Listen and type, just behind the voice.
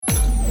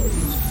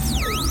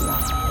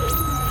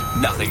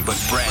Nothing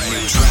but brand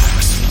new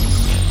tracks.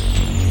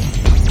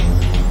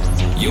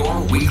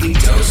 Your weekly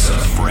dose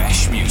of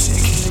fresh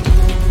music.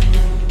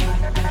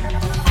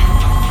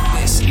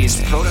 This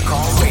is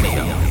Protocol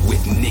Radio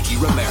with Nicky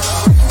Romero.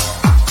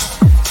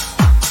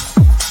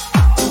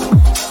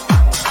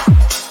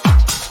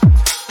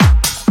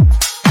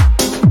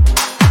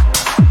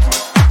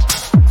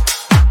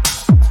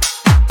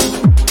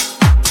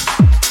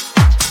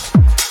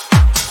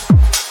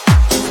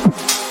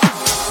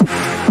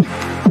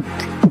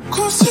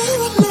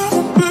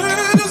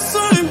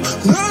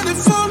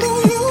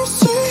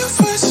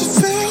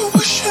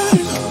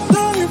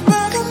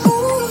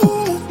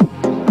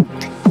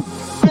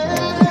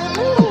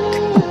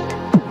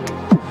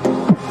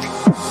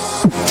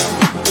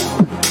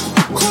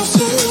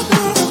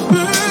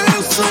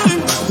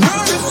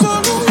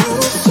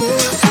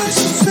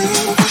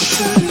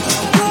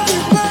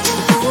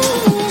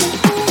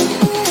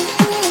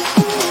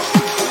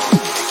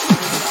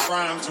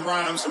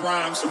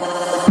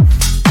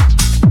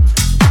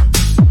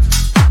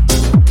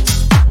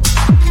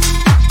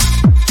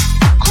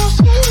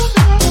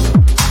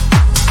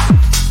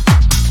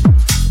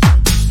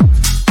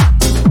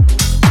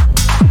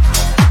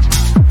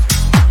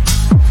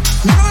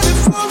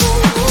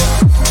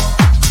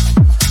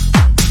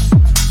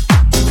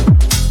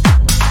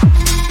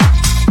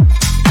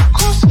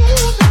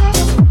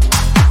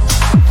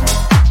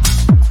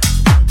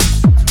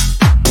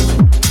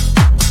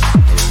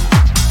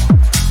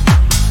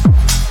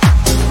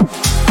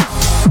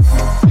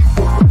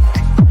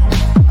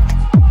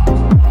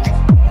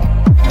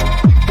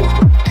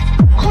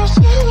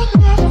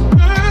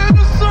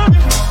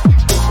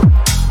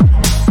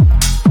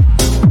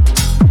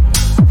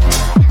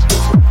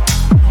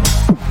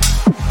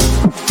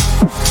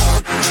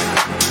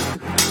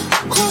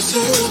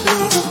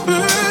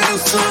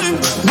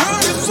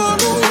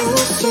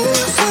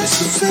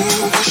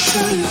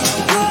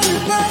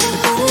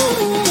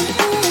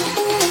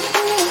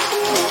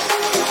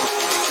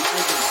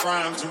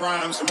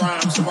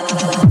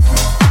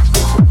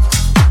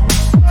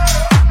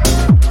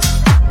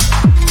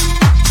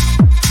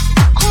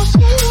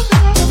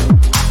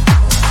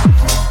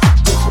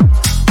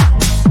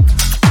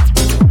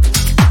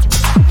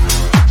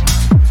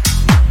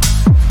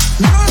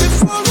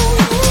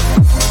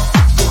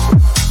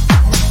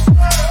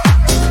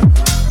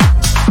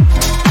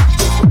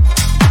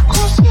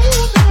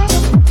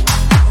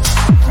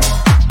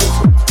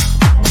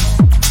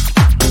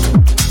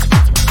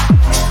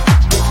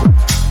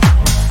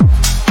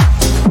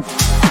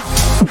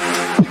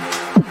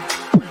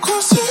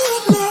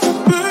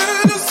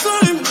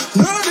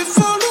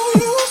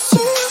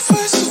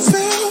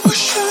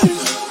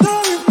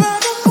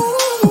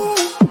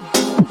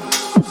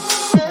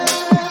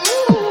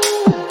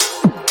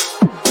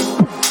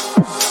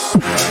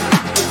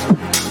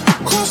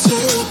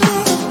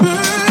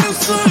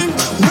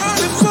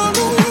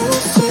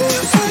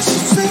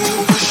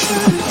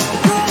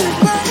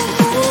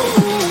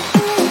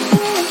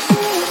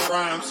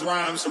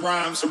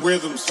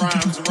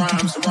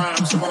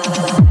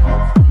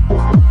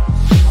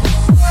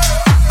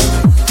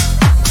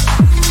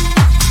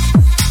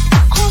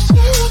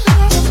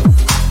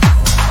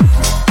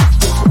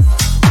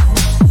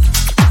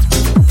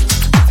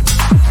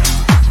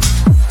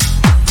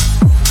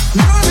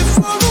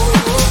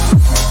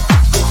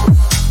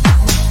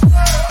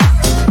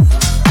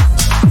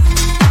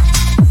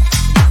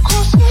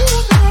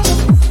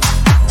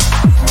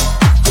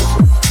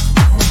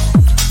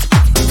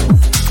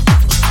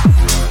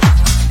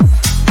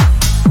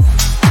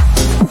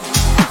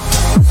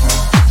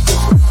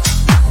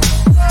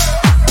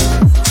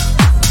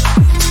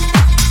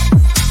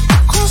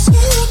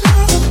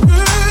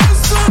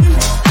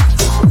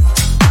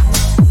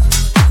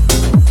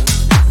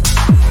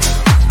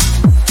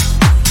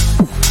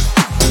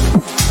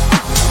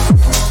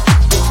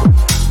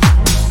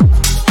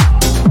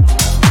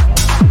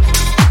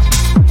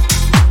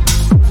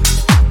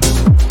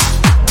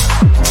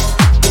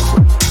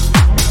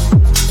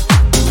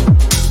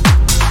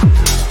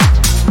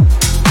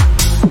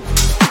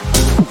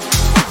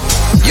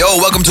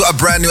 Welcome to a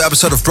brand new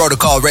episode of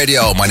Protocol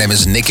Radio. My name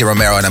is Nicky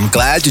Romero and I'm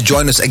glad you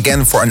joined us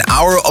again for an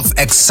hour of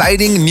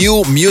exciting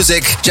new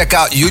music. Check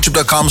out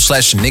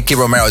youtube.com/Nicky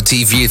Romero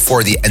TV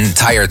for the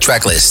entire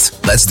track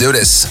list. Let's do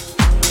this.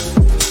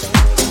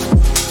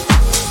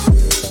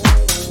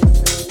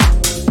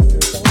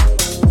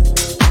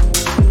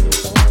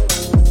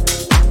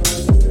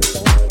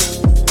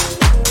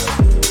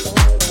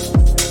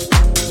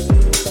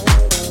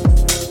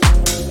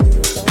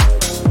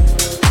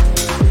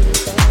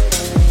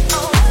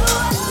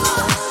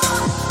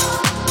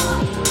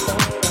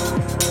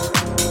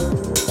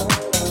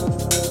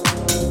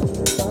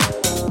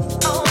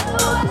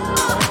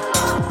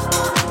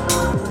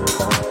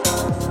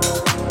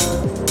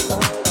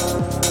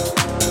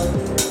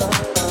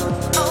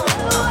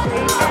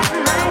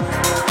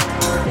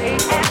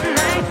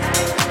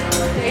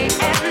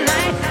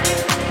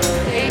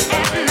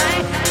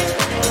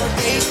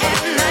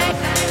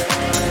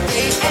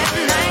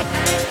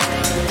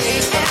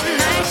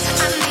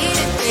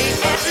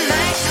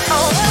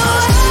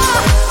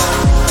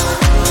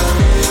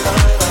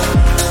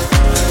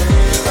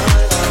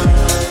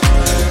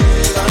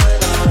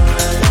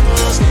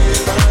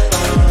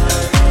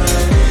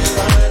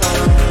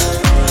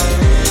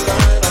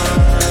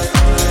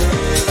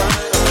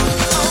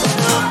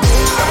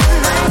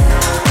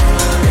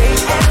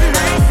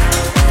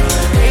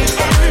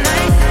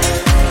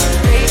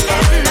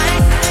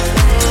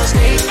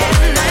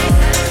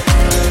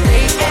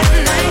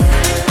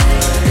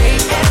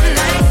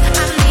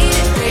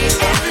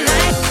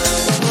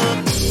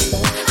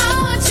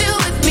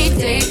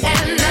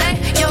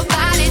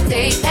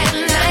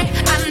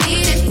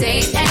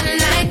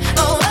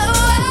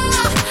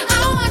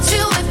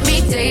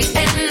 day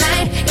and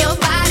night. Your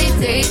body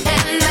day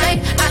and night.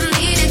 I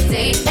need it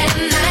day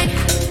and night.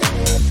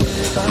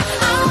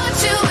 I want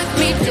you with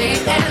me day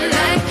and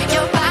night.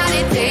 Your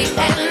body day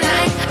and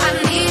night. I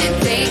need it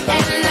day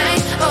and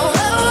night. Oh,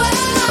 oh,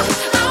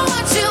 oh. I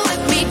want you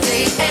with me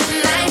day and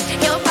night.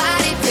 Your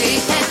body day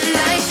and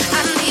night.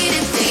 I need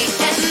it day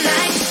and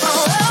night.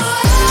 Oh,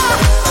 oh,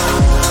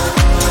 oh.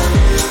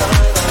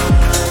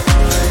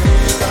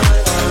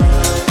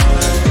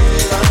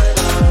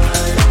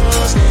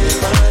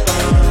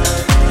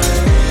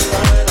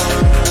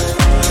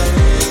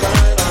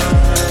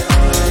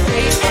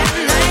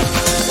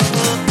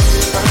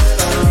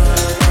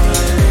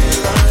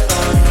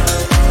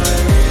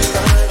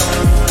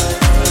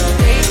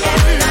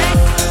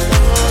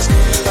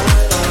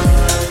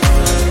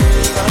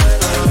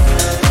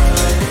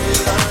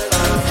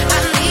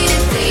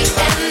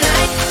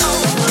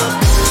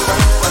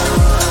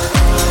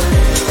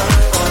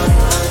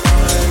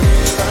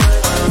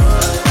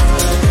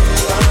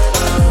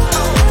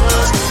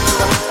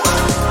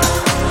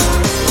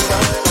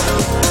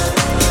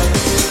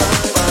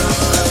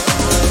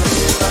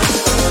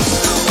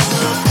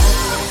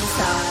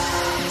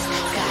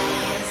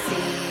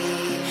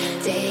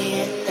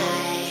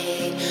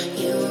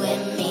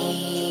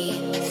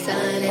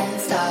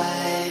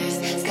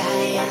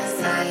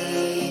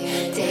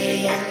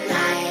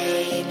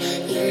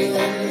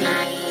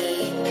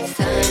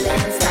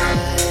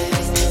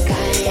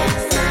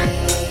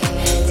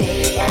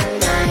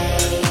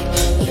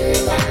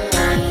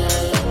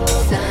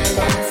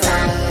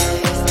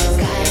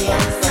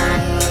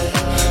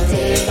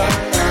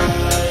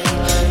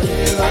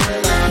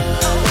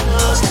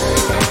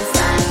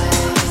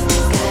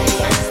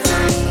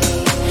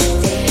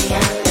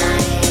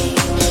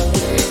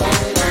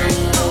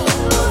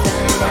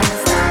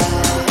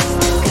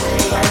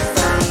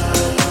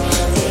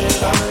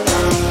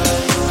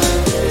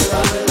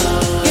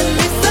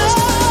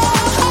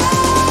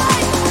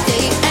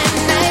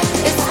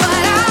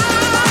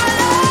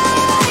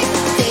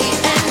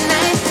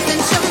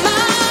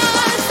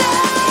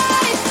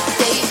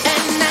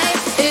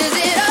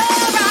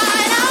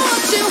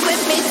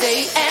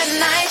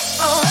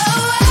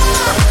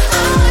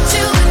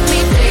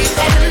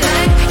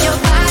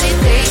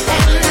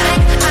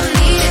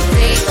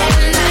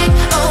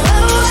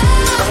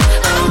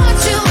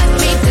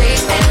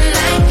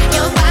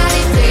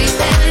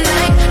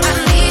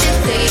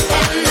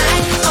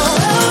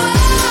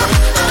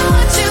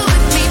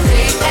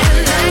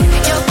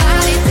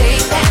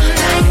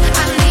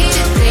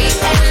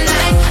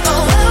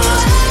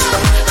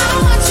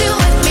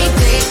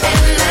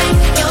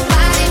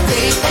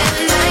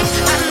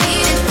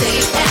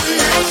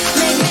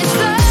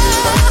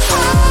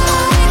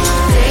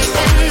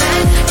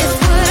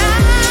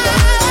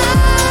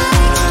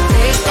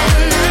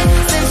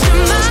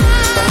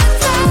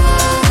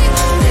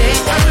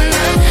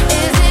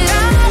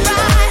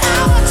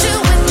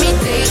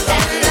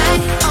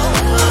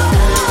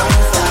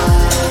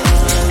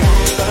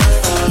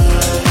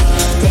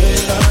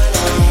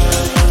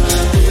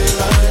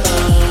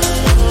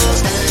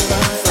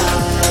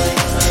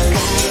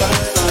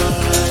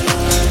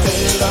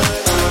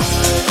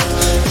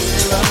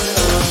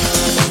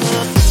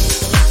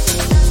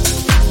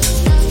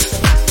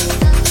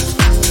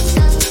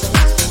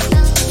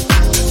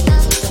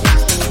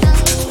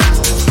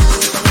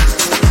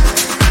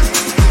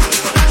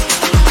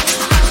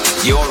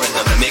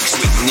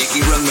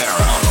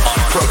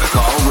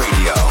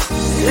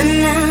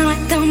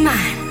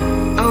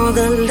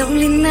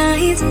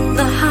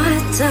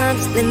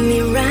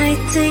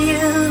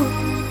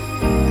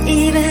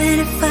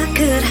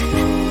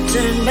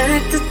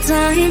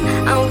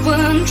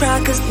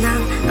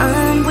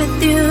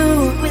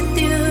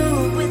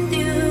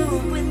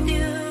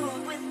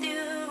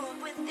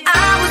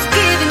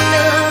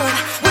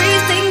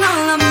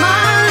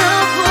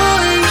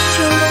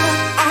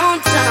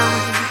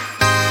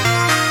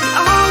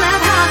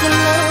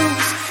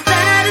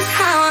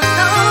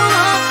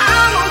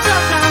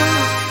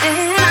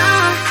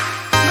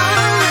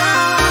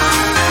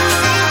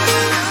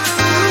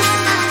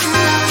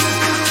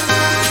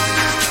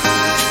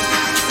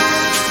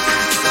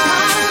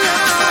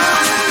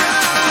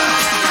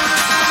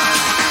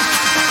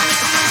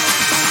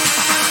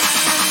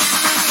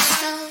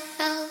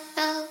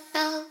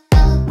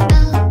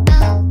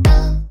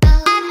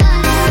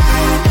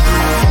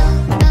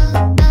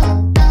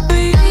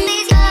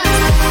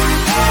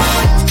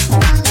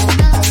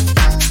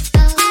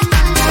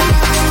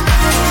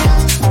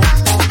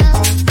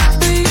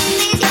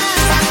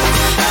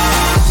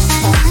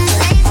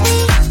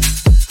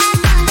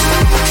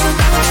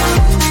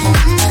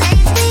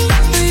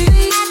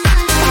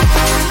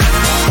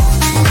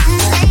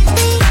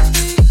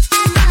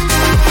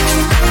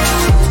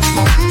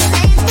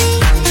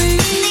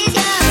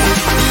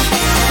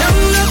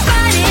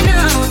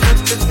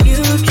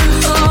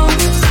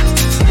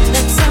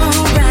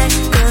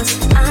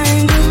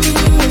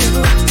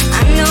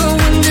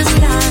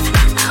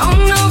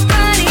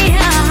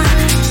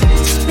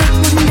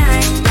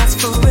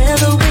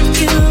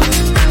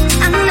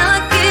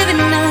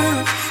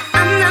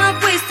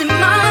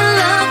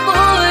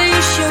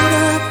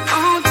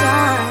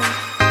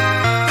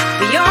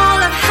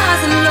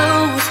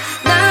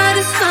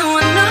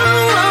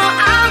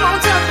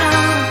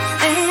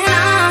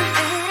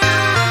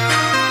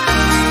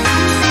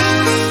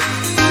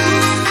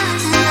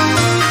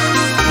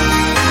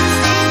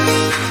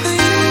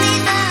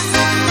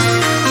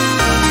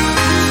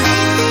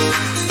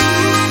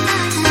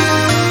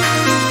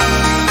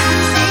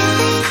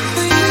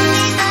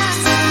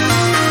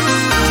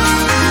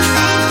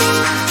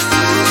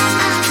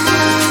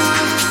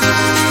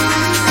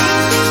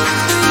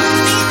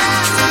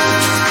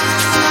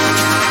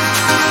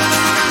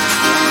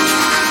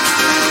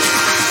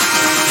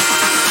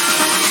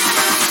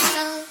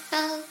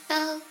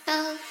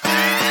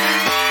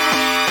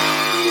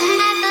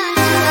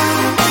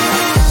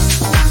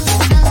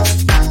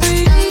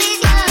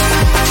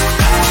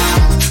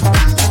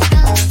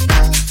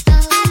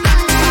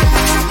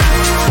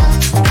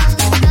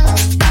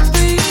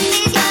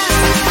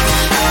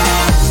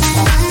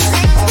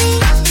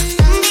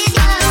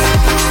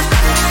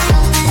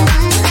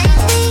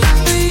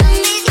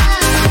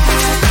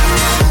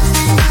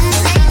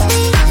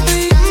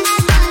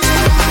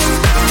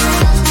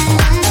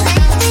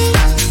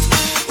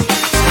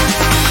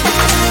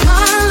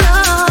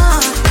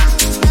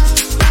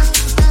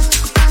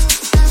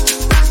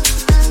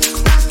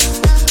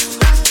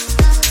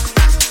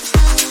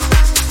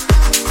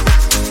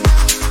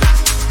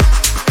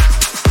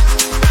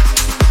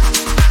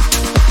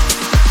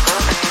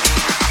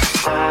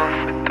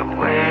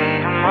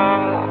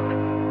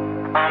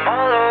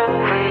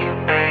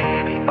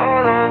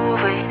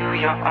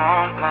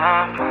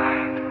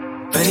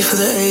 for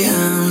the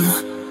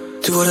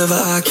AM. Do whatever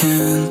I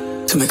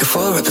can to make it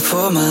fall right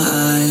before my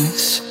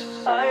eyes.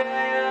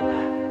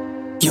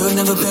 You have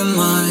never been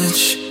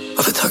much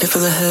of a target for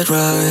the head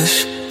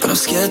rush, but I'm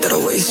scared that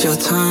I'll waste your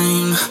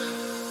time.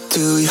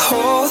 Do we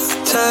hold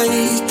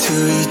tight to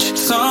each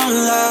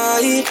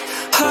sunlight?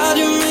 How do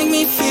you make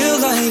me feel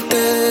like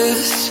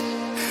this?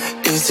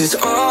 Is this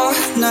all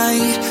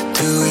night?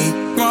 Do we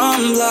run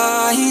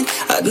blind?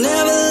 I'd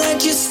never let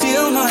you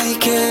steal my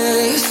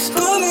kiss,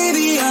 but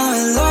maybe I'm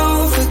in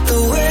love with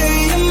the way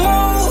you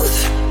move.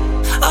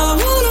 I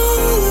want all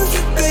of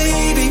you,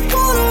 baby,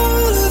 want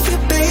all of you,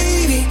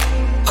 baby.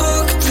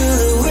 Hooked to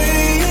the way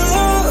you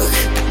look.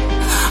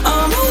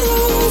 I'm all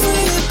over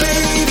you,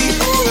 baby,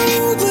 all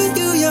over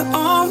you, you're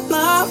on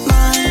my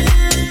mind.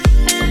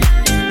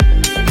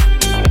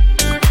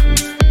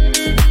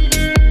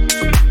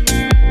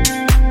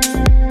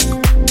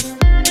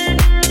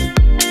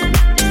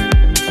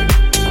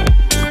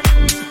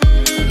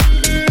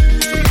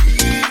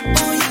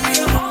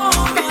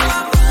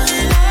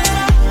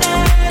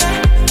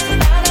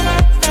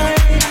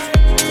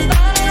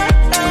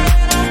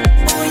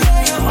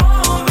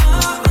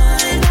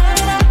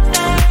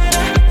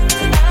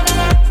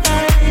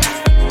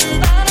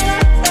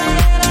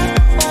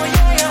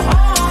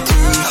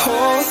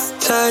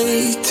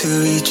 To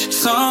each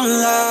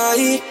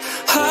sunlight,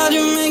 how do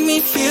you make me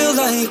feel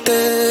like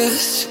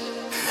this?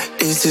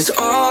 Is this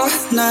all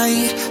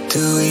night? Do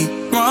we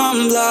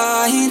run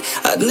blind?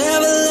 I'd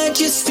never let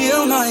you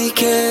steal my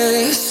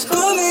kiss,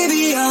 but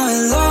maybe I'm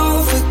in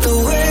love with the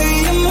way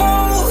you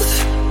move.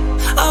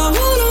 I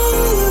want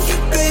all of you,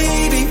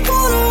 baby,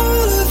 want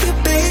all of you,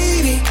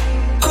 baby.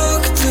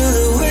 Hooked to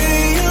the way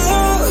you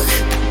look.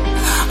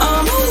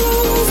 I'm all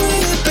over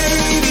you,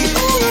 baby,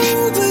 all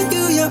over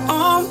you, you're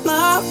on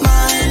my mind.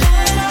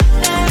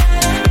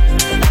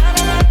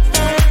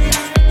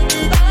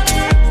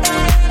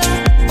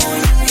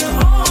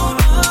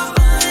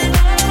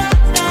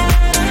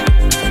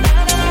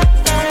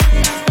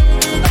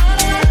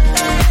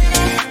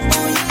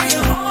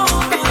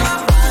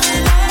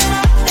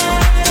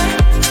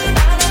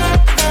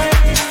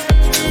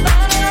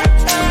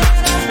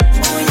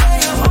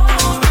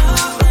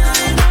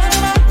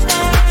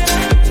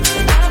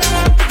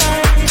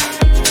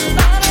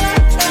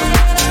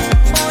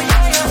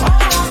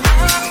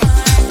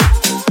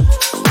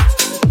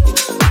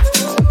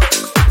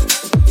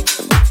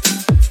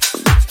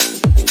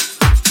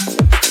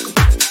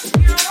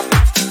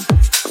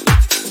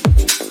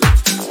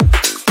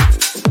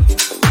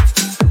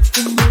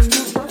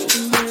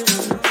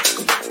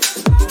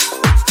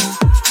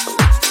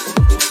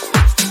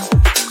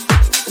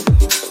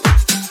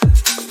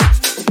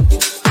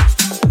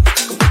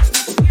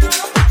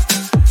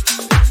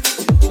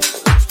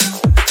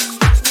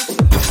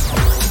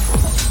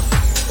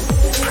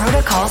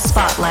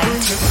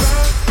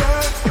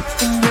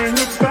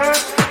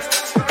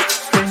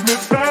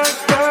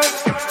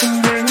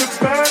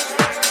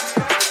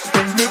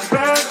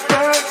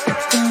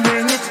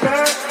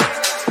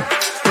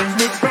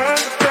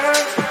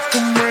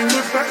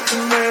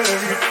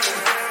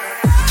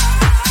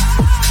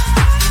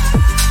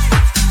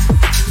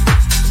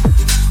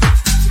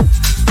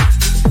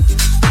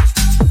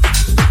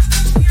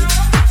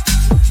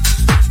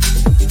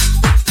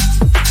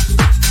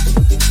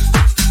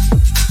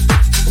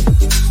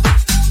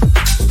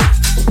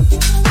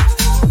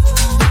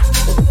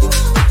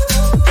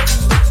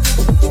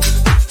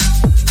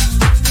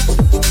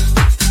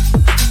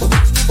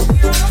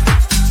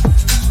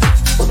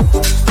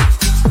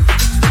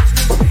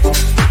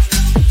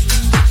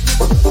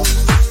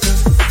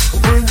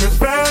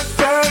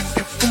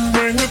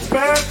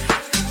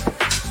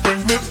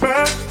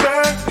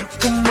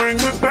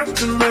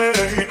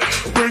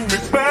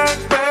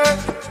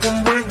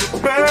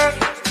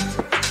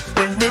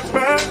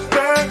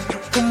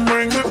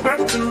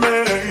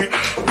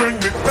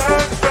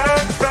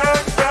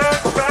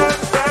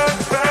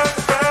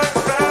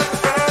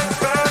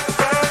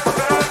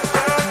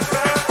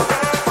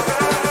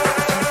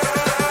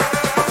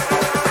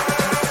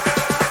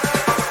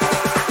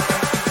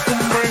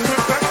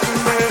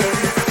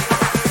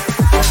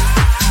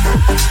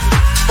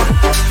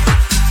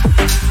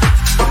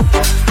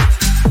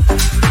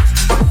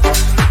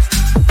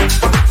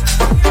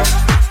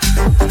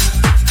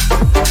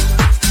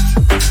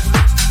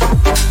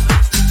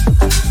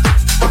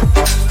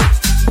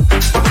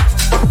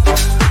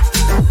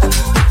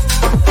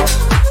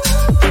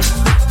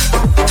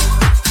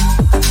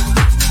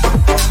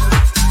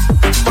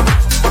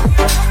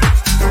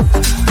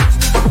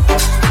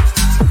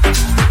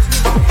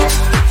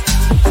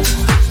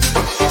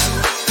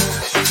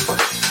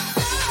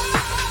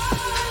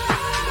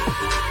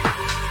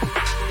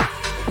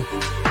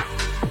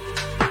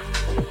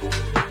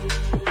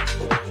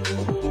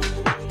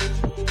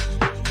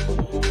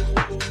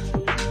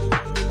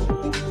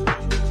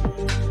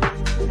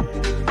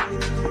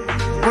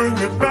 Bring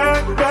it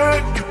back,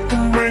 back, you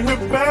can bring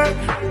it back.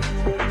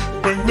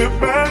 Bring it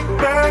back,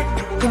 back,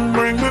 you can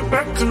bring it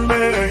back to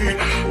me.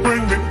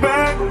 Bring it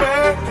back,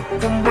 back, you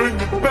can bring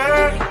it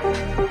back.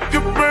 You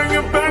bring it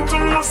it back to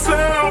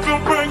myself, you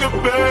bring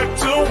it back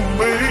to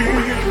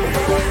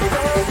me.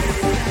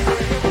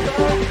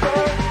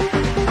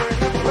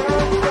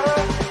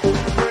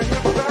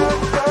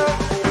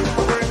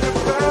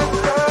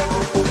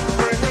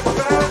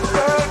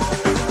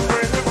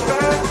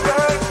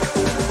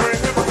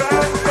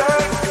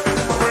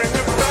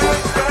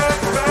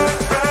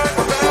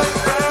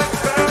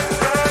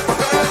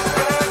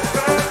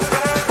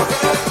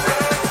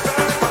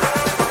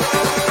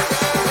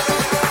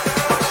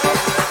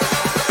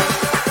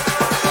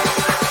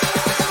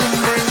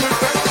 Bring me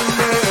back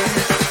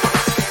to me.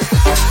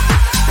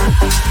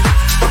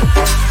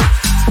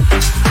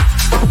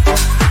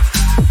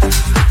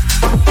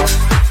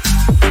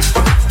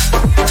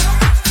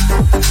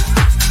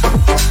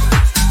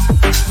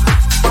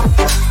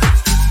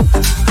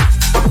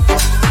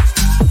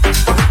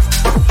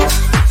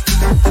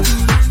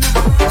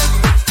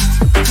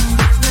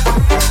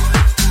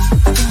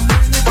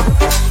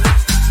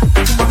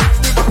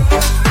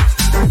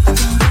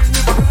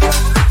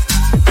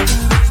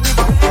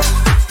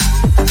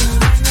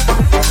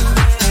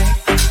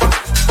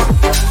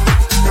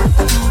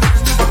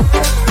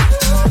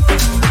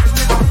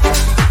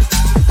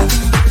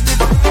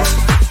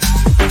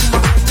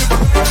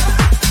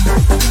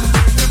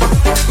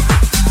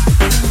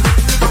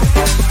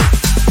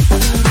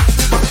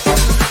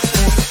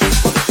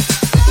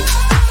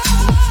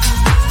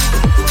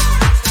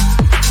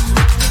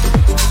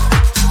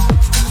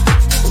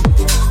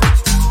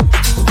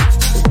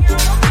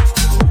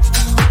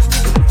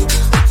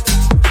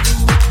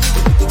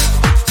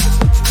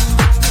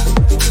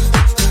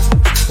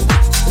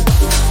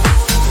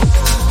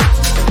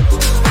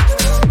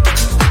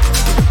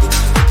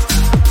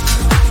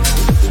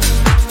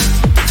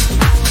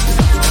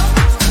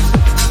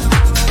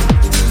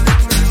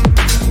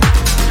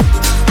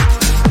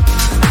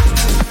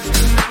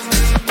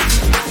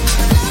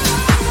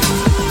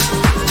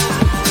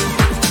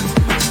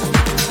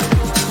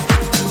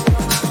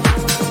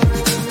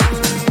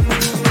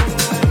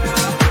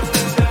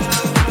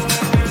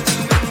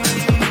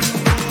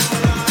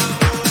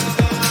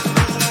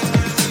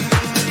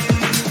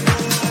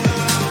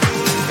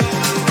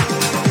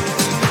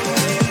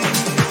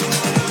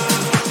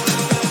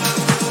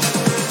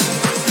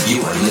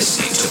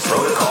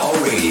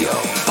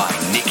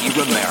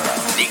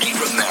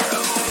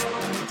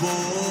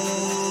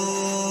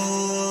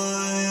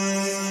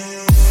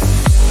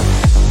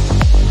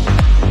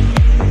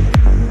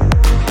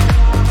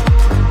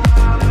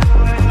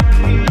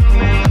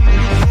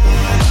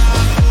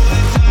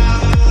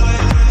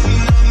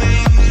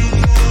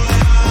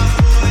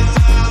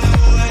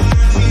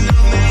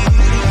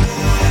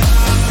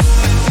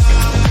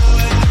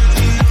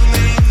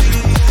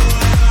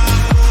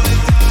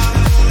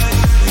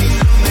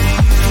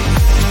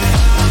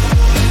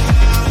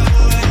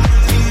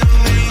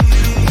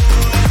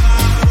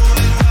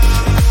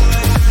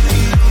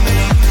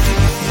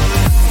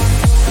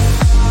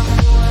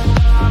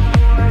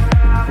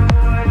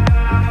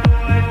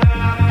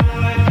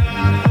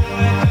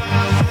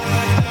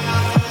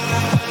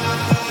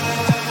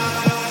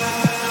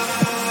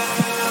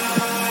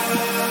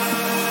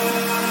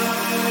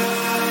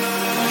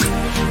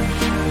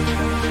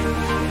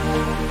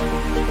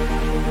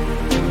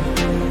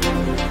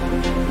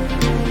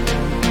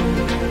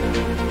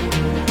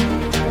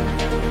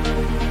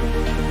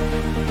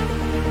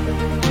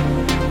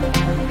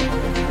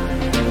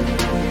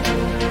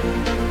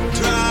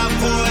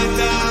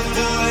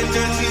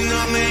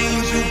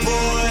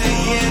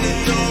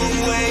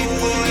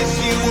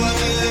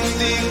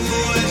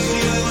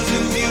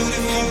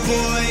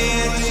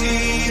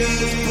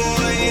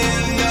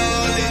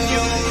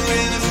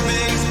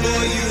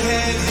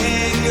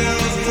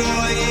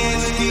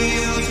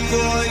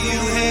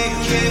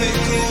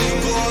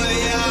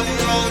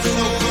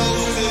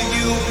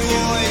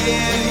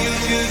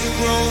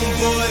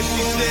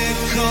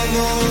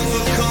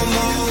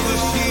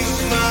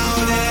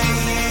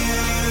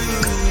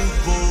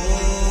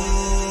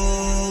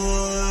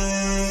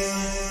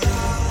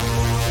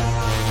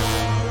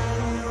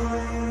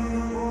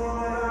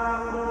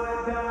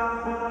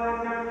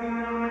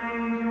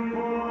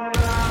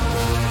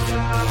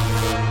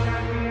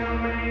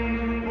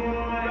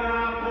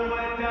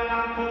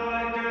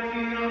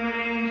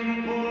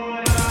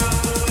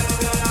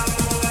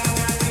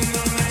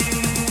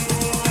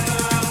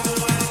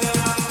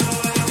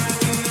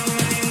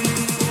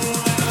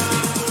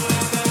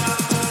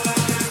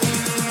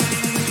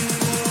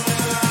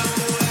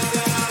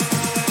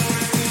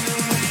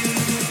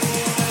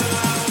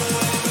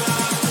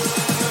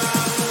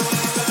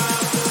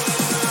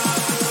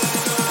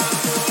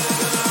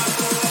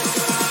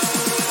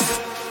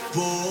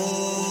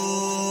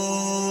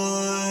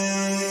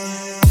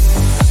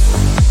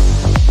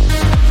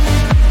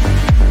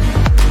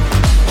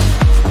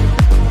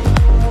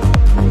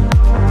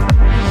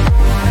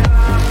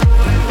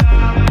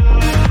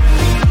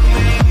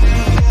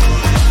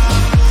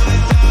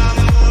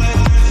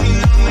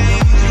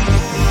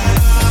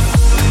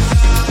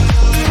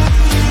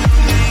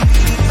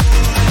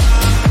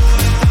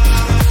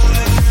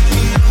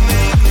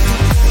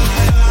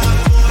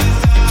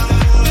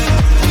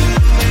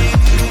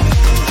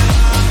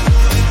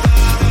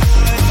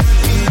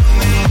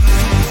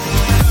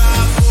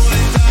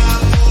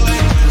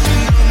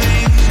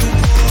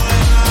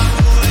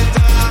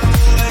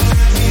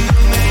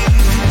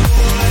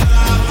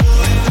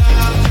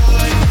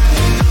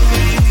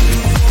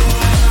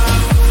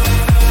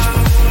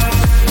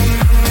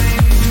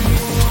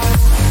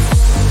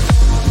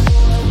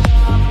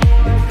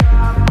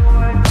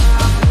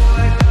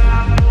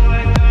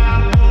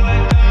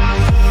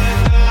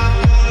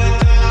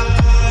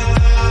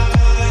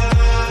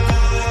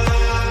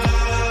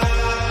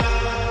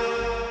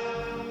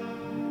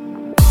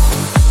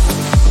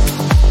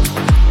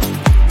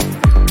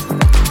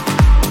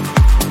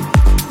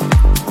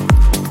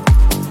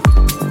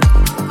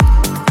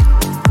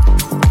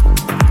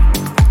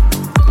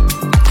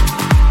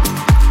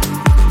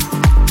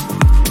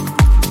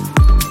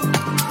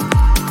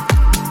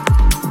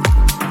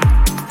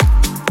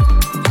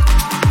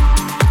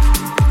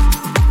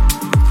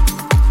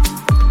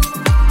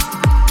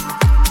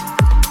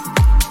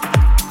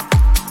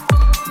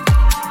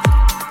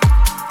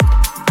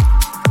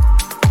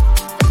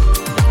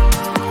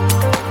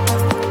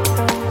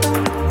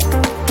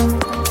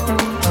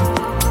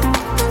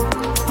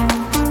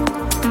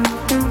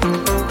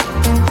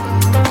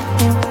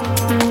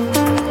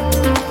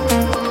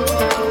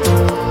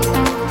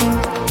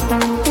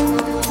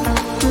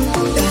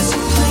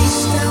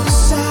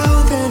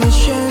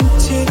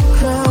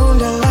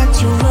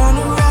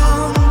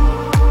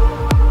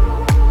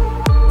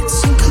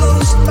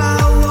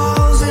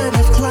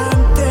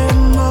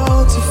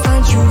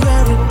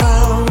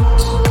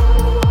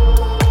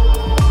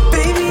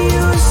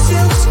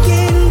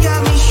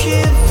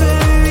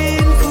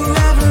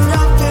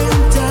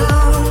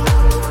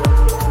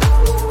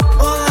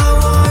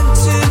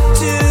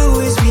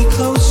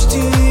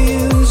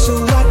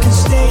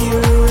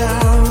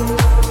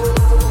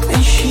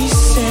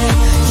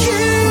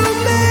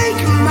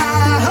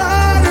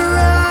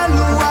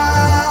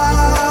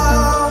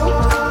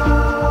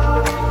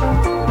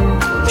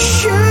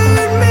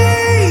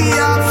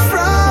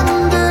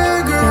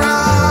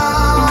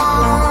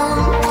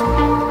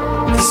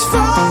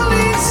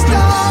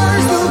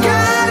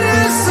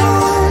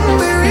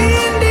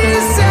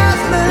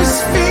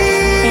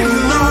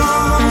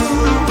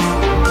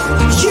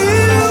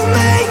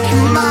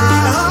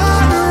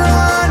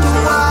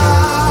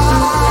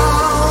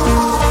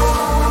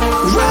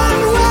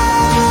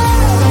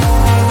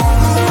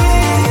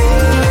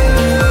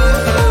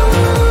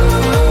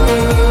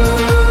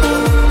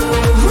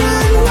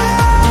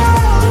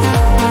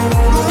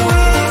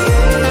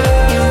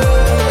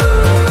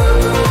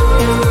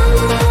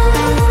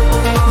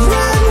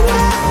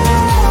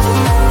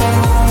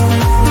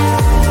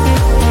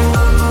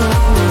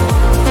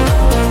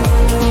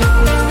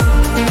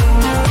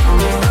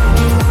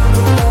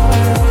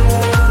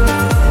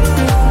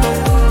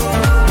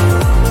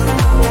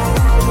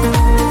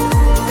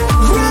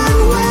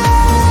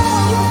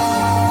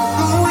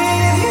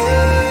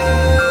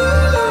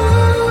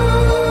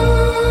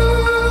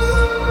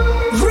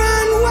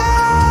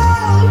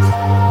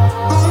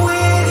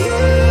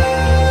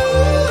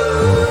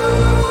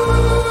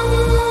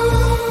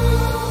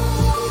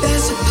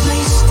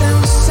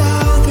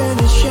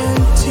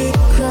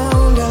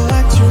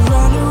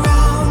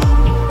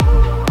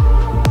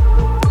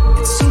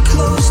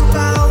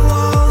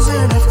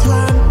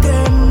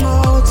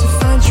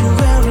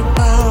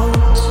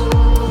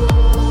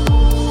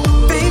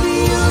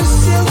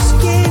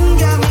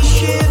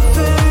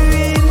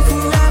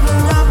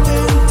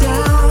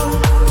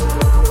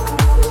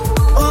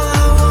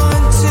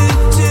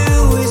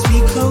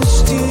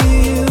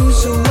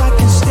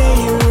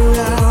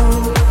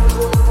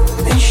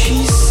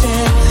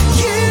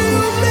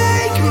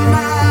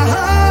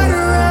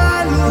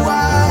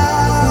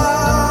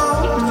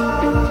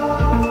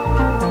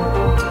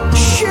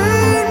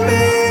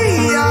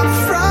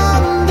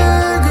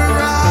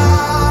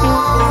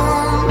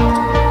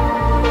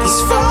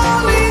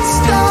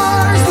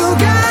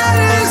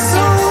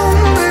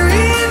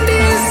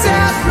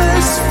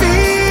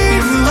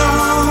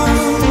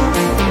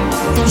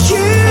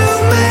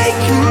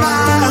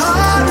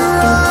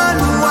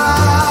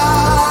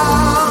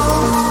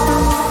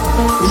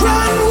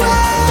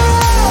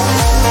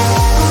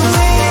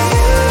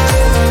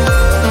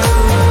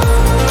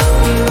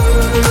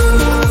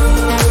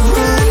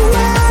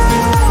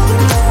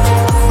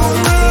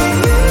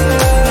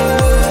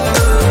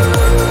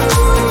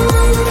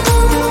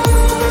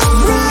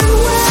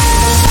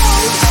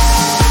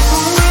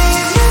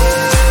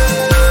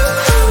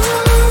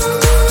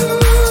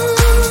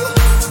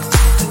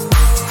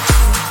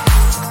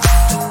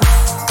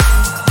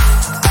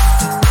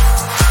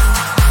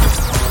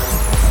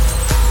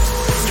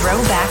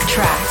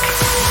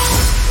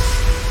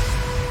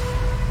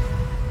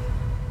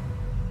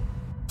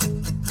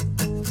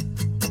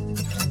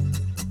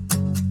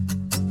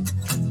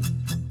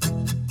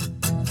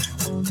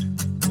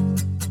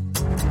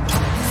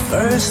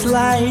 First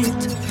light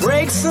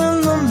breaks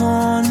in the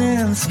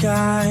morning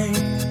sky.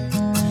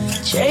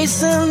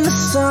 Chasing the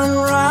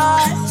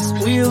sunrise,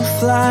 we'll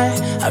fly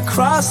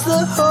across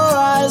the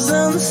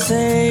horizon,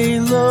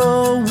 sail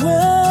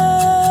away.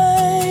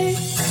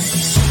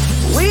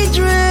 We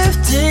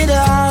drifted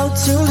out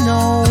to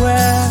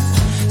nowhere,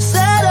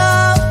 set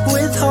up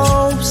with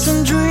hopes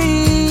and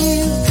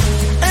dreams.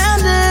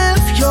 And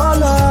if you're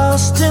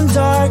lost in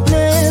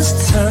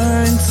darkness,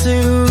 turn to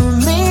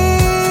me.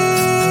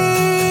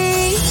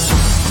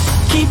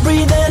 Keep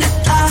breathing,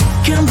 I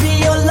can be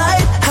your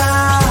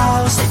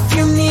lighthouse. If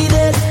you need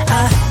it,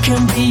 I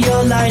can be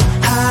your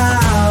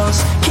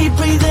lighthouse. Keep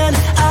breathing,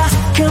 I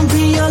can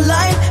be your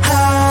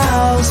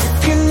lighthouse.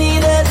 If you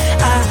need it,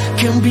 I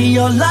can be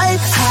your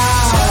lighthouse.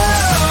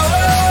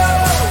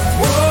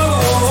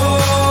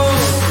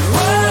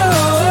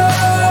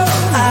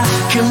 I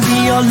can be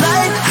your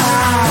lighthouse.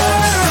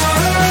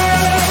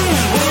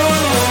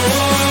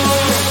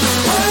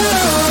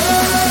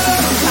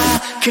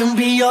 I can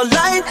be your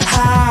lighthouse.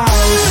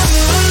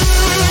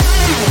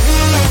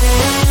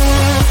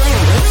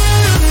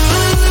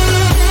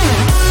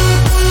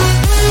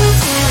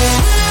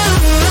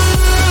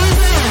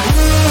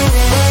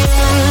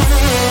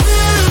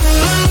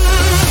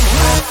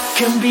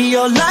 Can be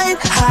your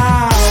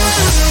lighthouse.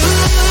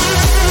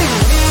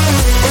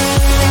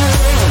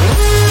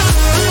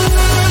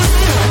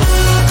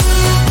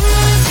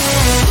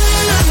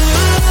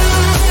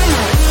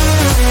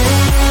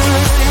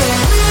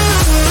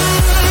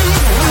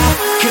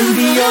 Can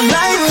be your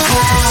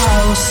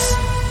lighthouse.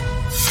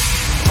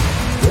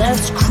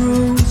 Let's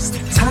cruise,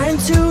 time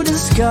to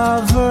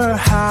discover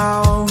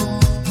how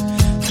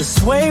to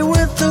sway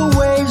with the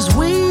waves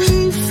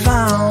we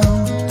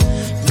found.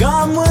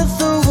 Gone with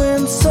the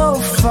wind so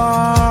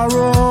far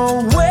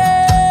away.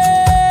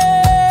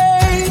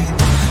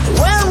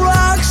 When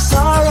rocks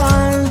are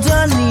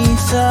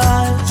underneath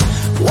us,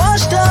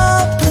 washed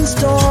up in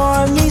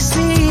stormy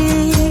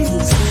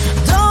seas,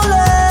 don't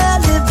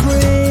let it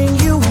bring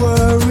you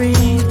worry,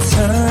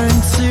 turn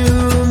to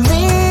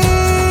me.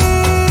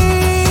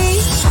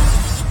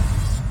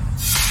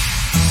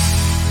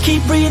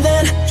 Keep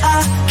breathing, I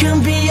can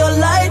be your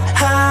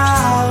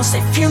lighthouse.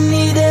 If you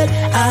need it,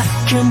 I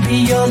can be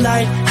your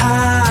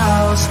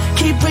lighthouse.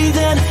 Keep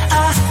breathing,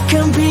 I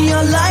can be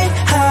your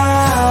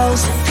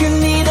lighthouse. If you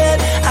need it,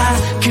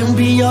 I can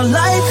be your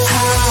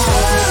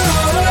lighthouse.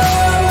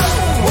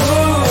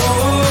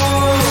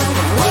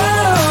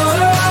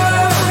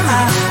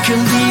 I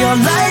can be your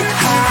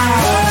lighthouse.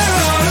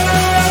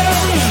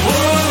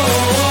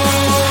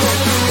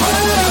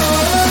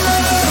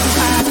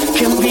 I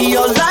can be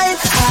your lighthouse.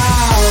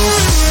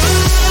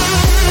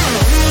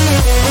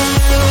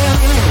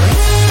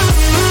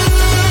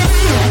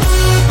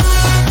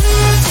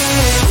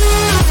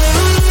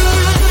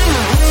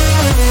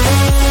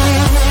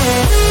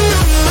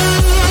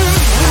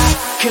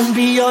 Can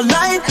be your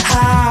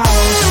lighthouse.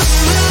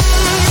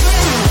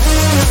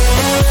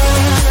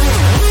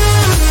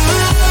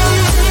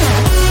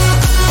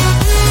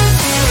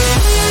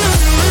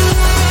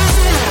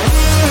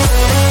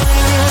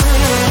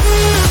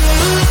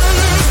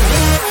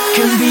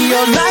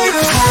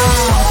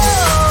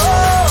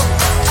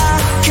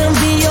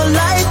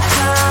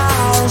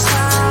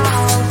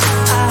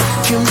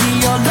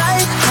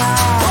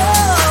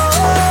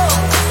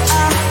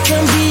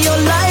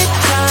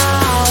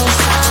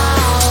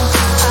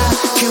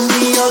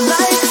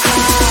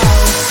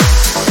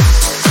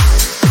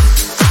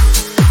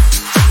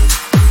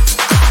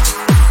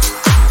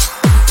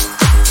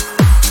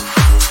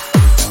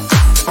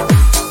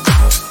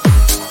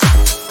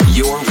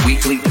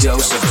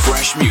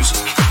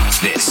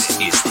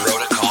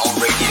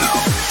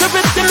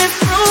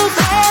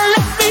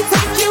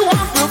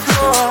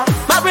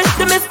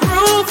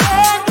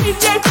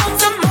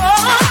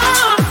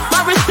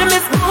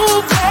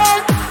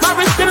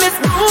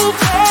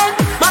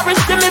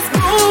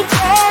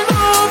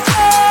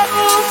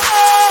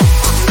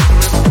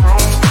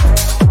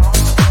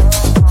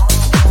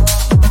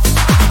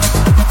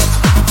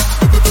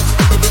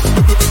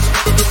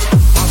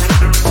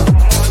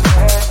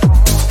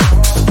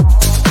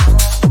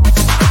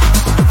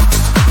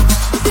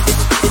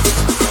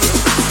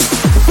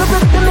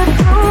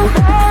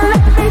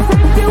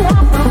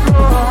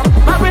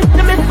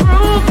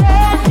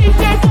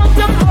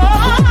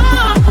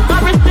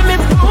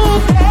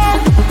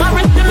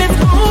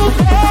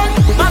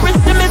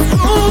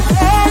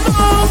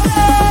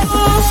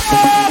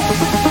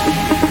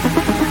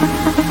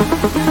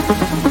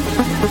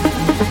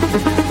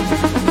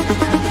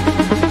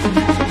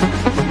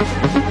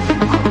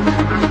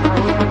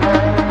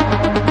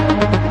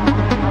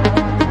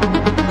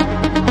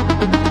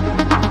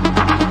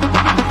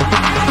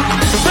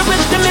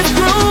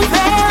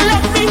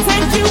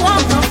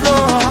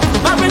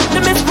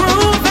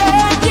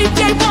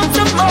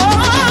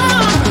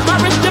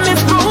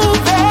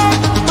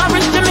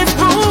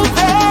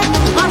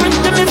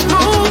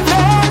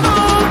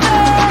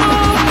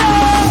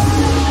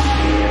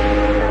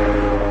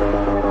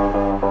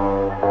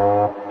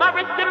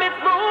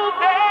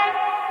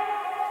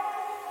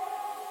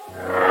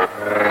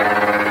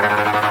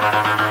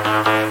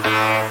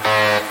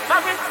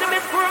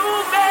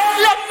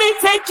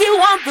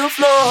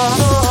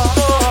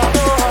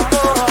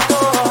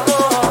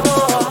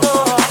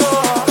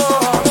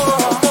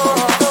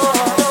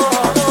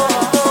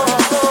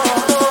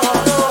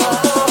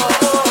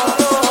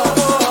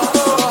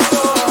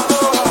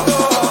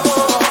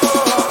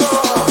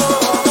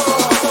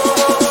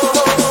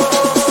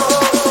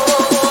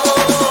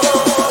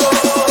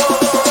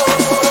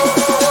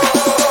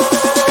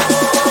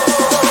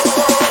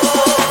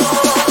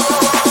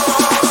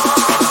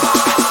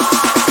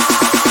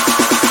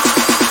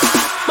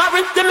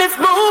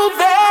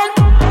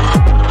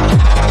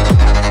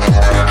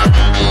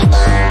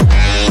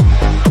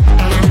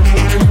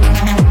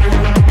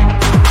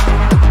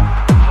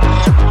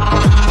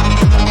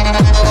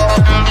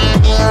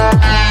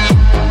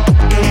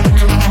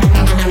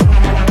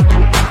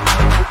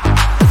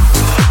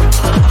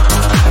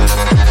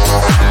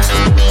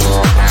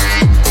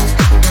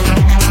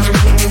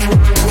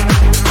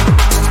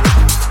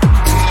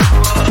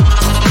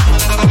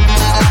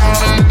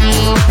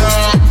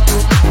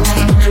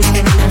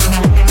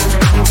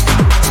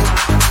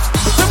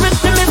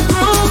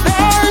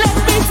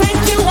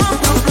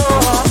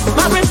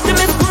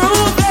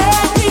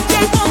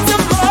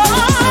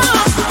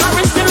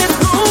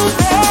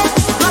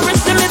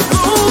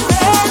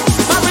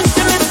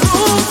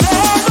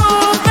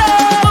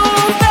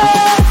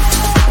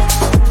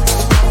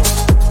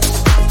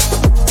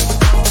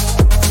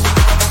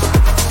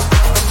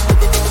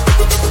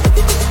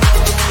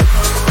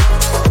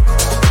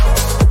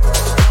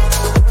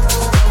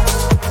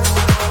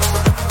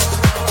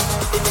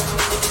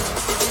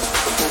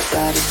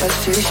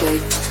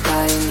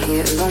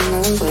 it along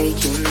the way.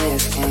 You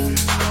never came,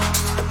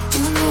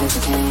 you never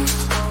came.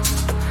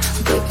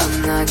 But I'm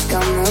not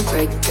gonna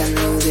break. I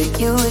know that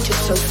you were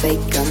just so fake.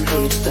 I'm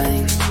here to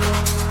blame,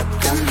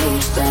 I'm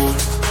here to blame.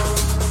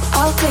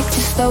 I'll take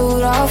this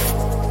load off,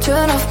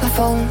 turn off my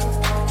phone,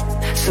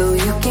 so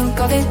you can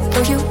call it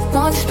though you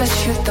want it, but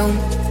you don't.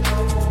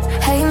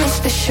 Hey,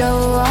 Mr. Show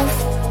Off,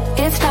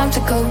 it's time to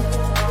go.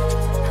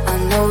 I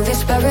know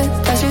this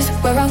paradise is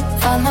where I'll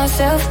find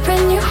myself,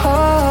 bring you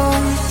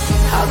home.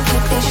 I'll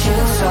kick these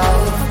shoes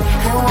off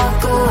and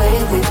walk away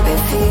with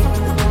bare feet.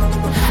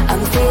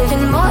 I'm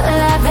feeling more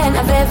alive than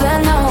I've ever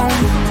known.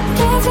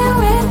 Dancing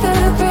with the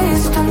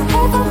breeze, don't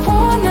ever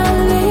wanna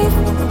leave.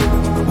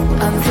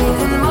 I'm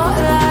feeling more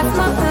alive,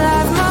 more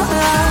alive, more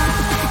alive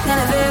than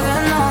I've ever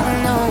known,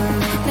 known,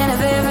 than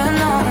I've ever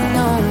known,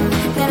 known,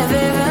 than I've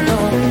ever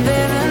known,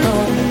 ever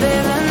known,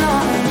 ever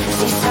known.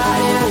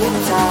 Seaside with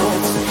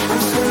tides,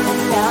 I'm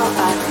swimming now,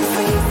 I can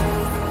breathe.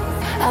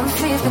 I'm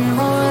feeling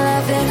more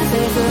alive than I've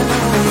ever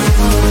known,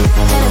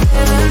 than I've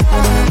ever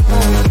known,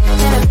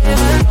 than I've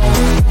ever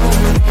known,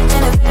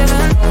 than I've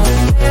ever known,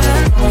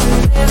 ever known,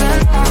 ever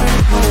known,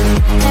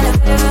 than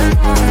I've ever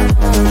known,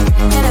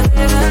 than I've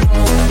ever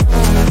known.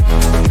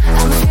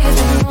 I'm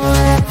feeling more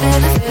alive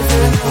than I've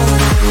ever known.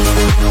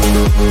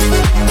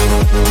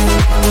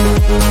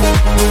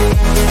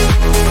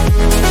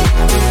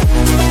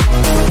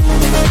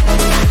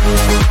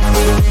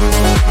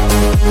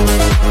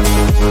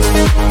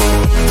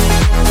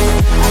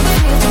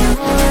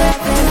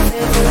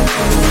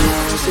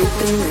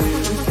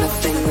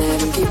 Nothing that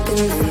I'm keeping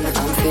in.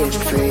 I'm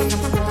feeling free,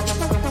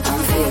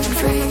 I'm feeling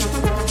free.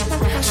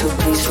 So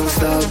please don't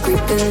start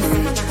creeping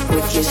in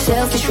with your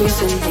selfish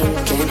reasoning.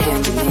 Can't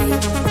handle me,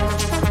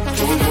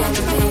 can't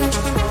handle me.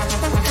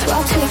 So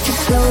I'll take it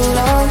slow,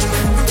 low,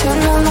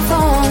 turn on my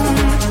phone,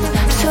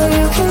 so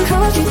you can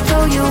call it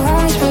though you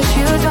want, but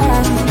you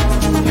don't.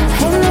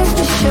 Hey,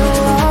 Mr. Show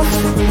Off,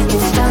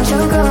 it's time to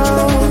go.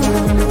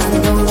 I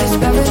know this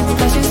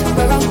paradise is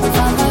where I'll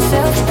find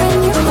myself, bring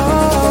you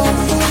home.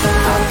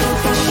 I'll keep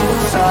the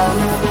shoes off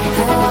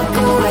and walk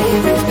away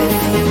with bare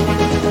feet.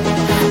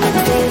 I'm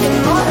feeling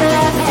more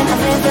alive than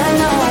I've ever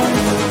known.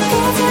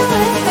 Dancing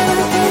with the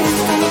breeze,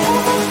 don't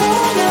ever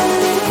wanna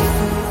leave.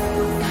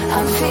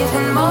 I'm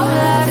feeling more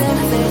alive than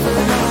I've ever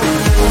known.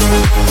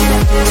 Than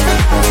I've ever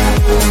known,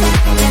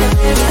 than I've ever known, than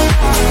I've ever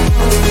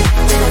known, ever known,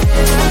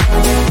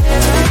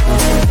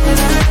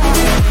 ever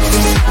known.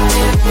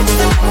 Decided with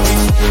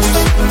tides, I'm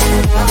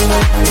swimming now,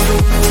 I can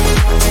breathe.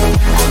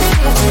 I'm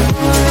feeling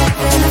more alive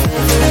than I've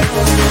ever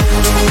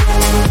known.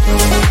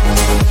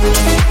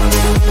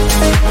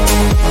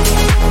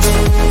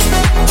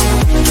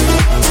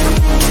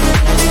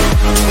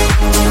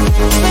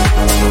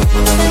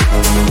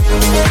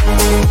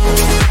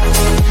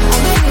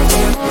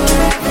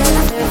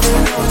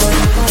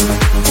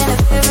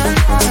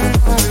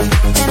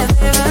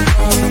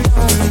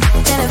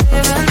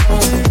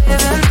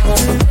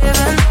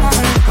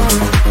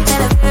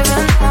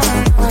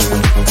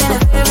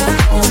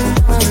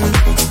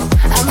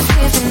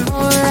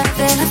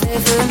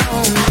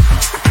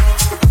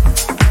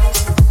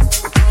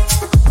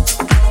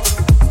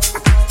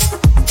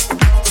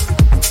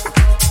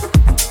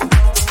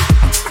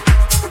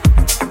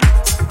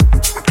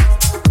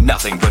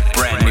 Nothing but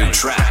brand new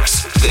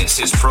tracks. This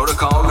is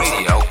Protocol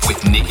Radio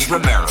with Nicky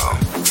Romero.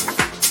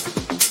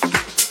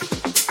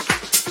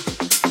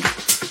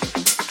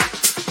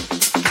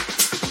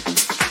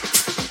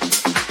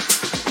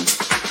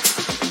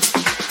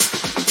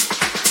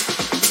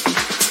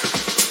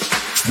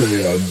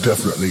 They are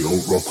definitely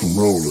old rock and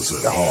rollers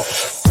at heart.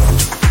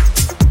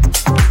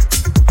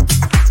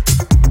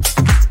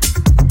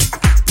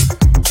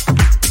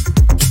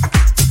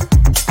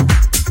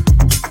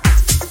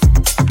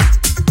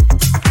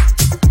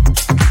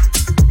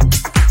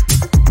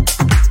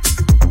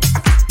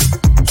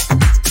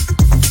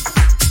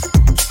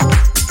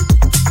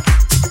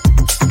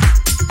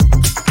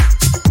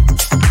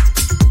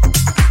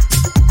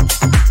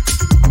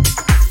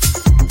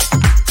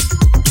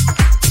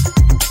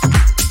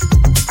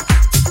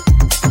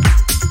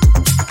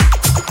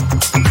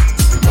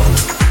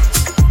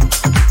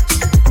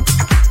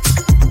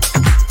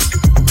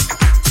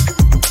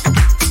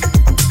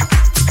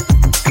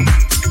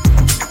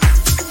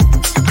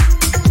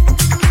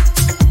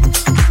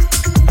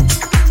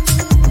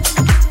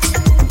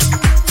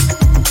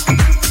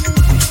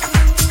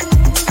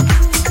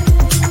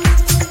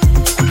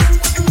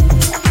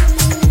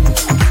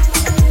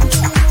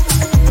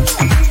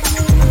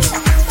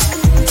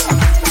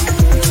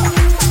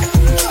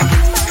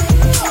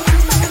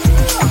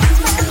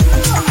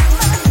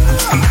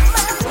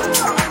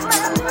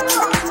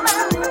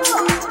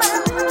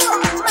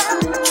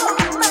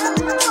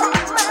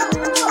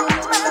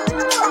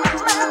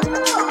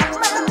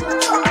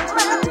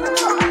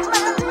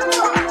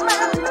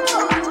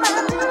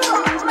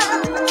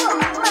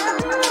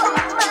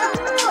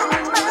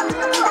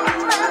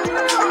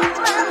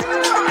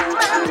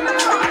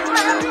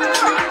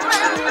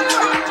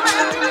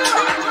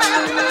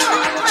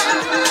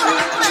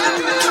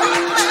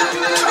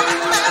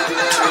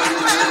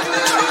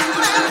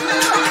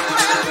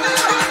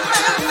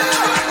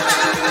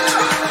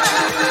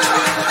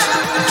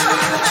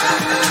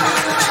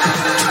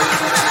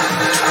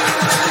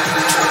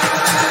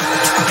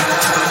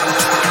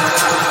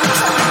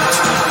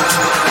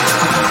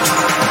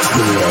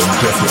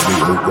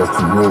 Definitely old rock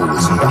and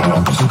rollers in the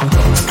house.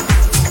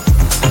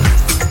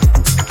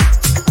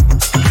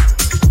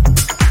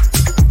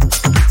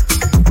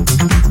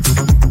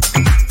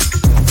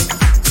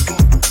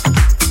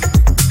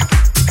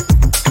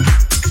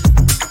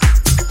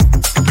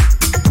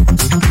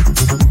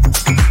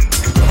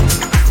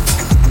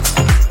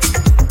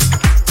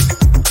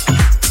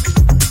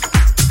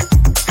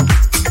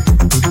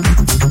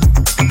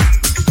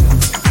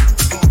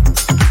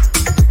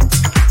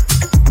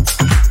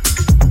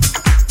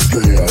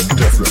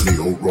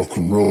 Rock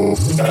and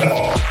rollers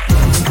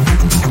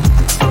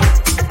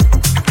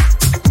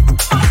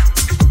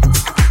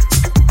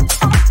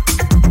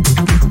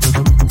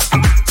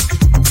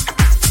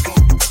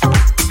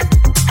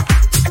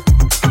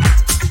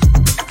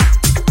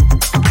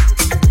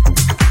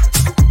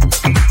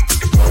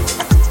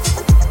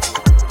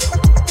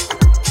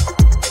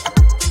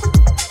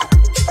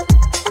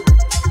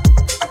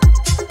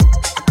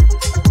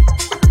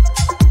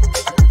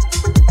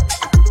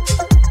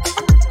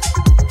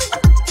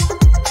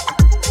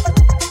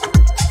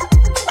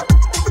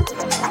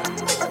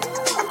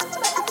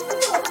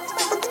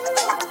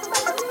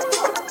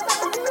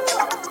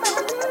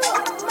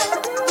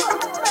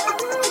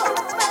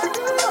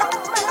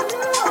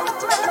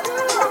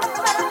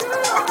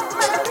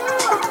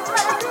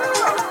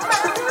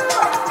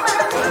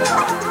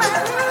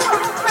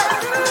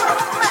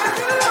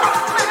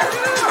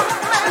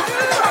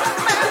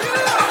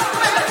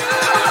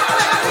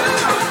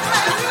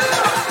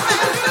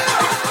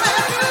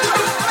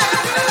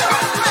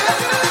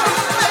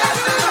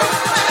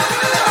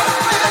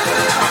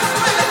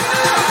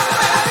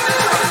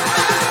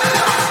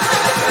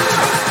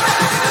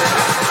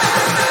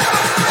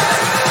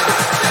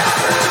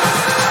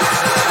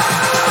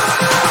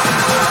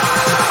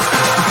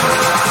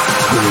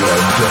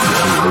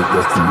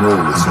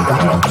in the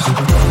house.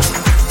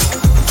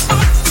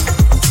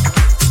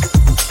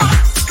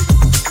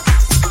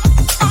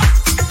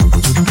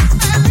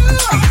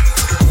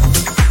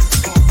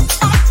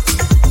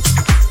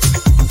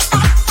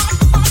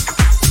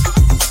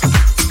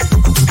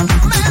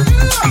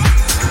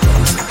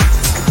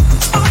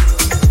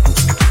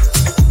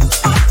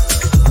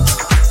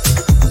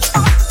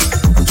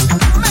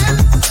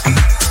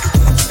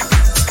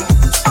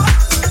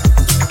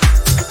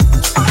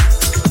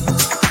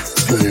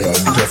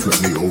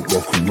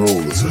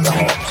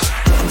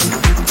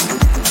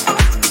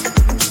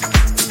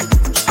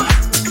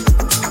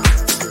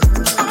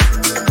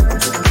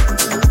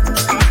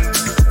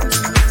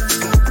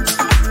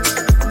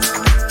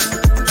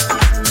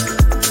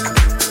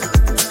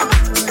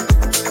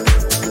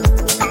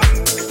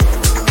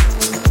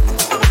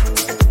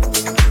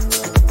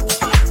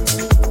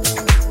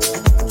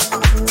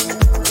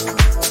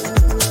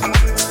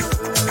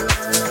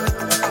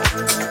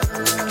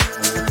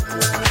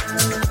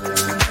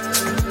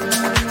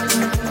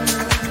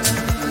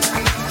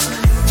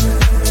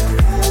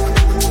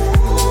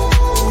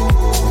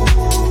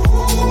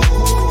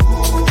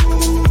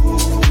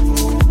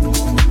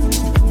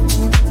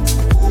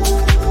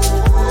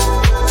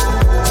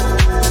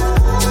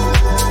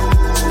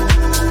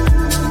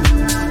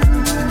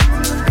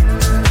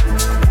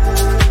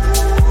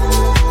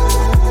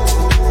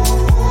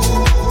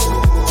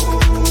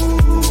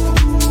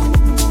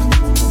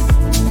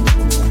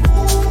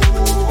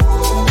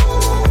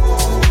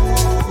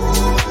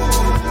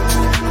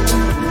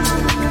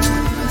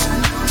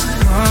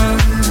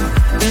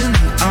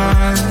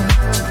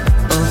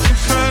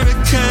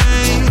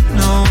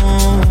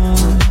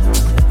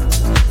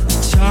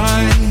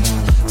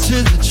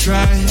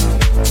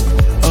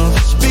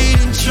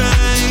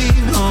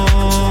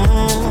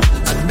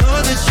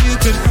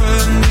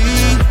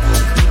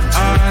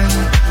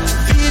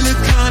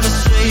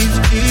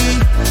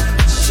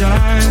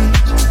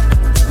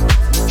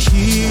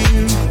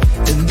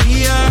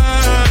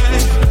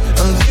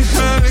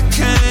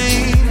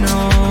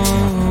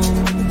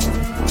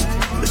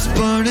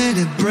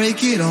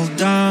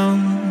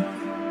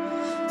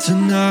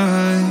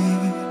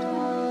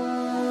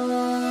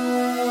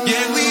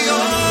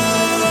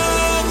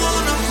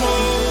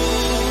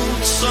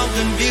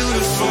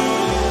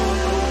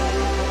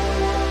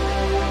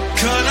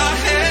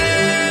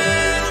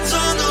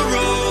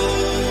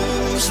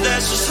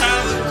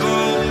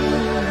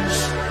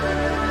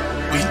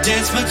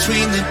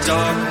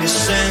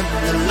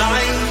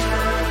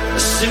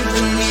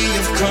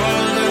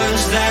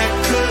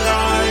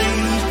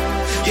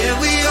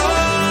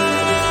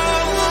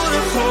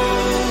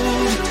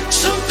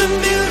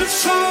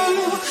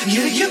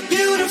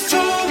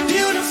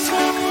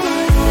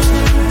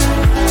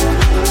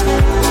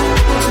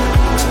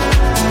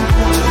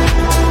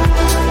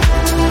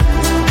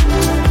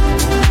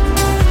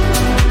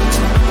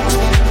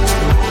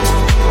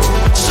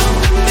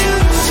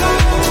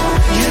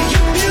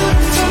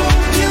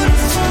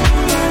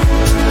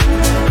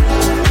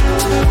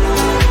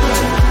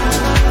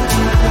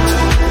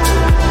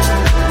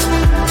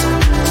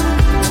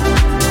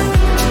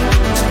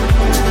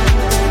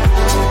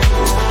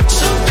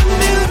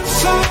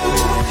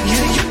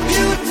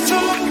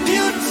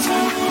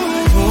 Beautiful.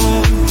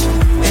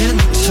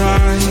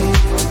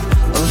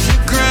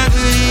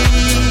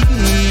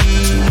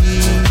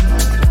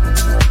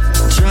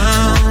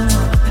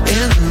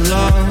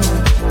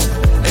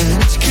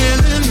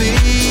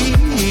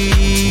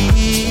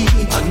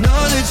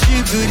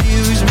 could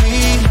use me,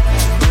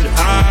 but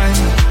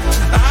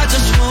I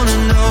just wanna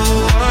know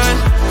what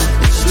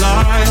it's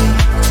like,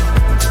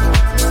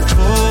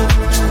 cold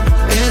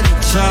in the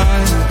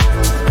tide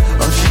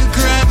of your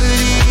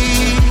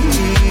gravity.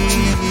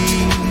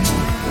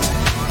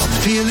 I'm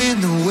feeling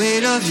the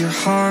weight of your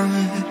heart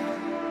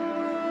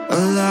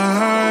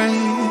alive.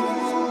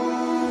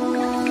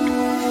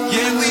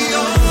 Yeah, we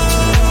all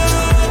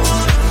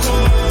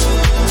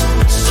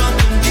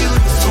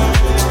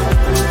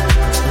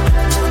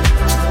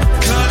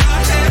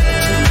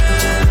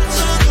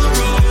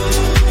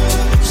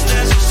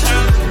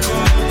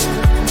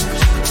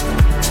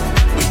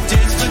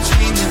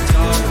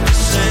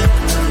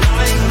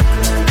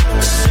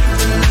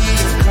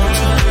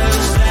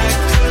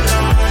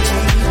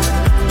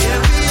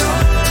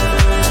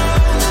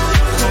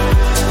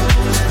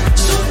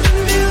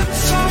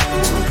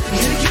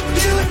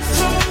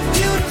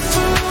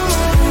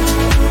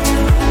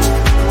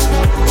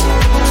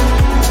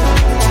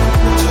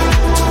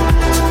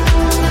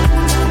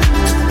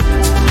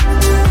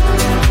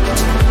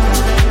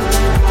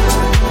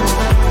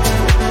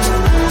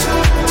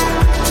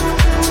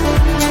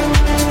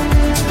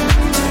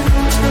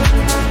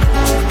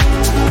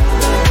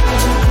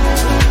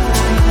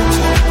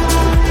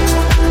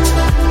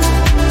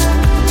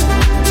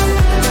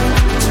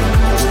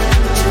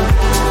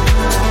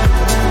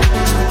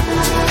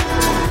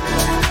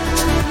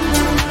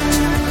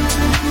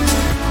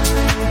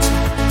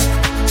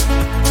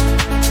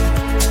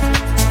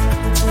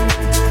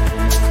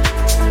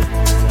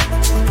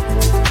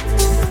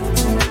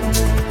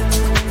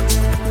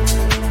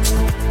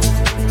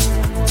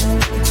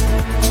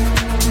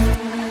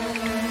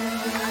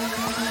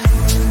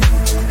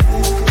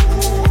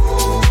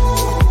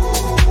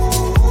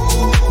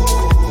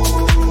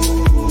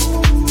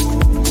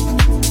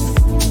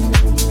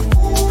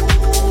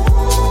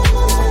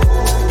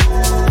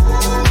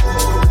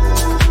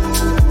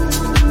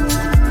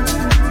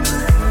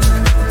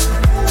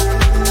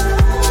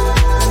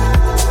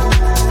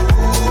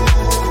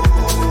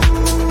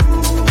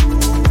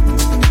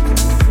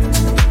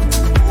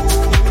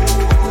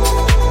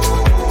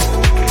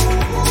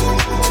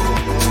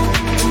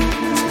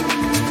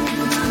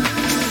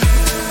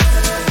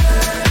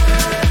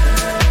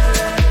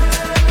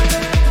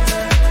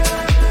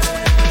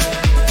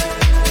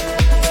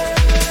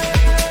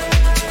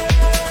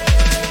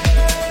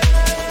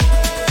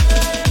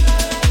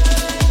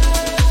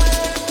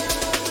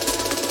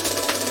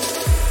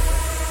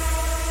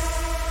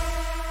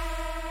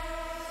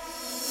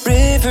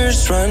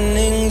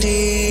running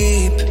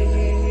deep,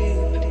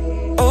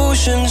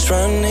 oceans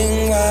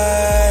running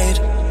wide.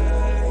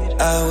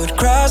 I would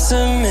cross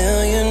a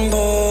million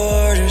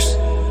borders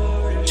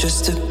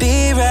just to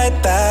be right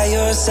by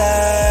your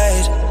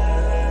side.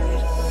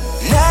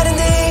 Night and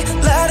day,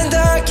 light and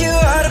dark, you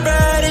are the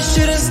brightest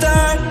shooting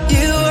star.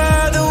 You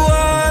are the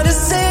one to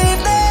save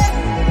me.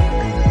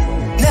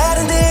 Night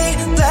and day,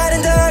 light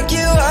and dark,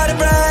 you are the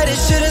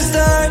brightest shooting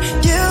star.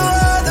 You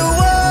are the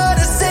one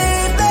to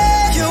save me.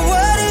 You're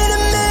one in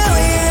a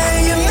million,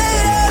 you're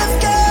made out of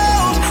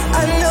gold.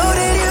 I know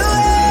that you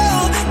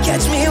will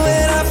catch me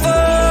when I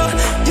fall.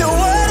 You're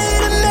one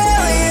in a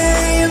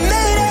million, you're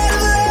made out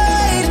of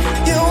light.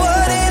 You're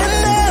one in a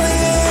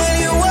million,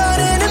 you're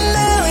one in a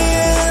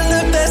million.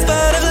 The best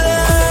part of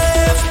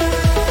life.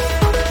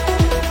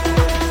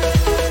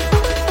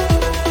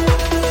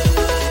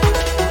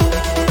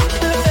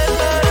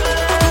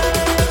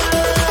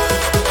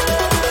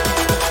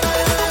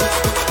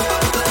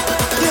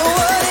 You're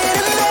one in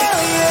a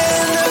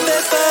million, the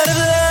best part of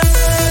life.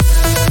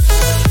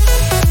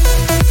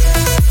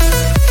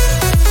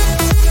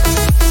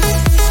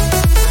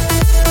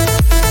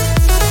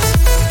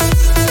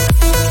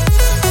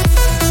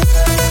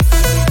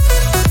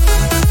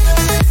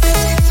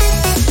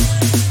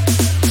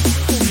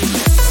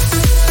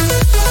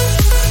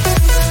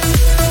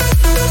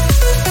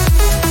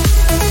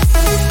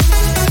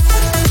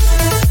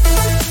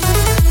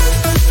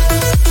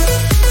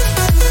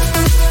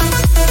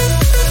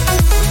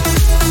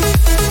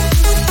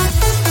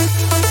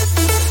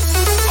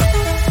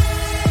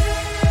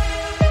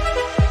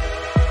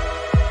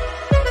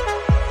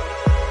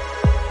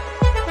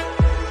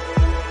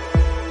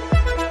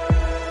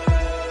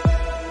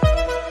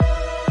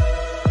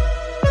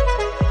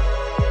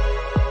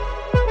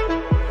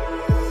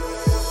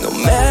 No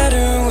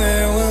matter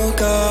where we'll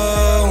go,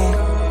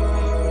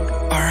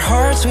 our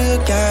hearts will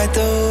guide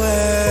the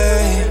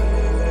way.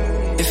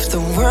 If the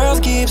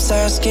world keeps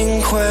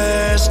asking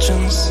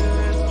questions,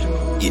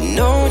 you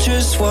know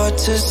just what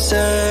to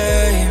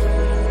say.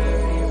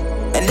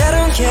 And I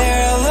don't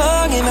care how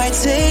long it might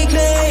take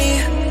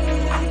me,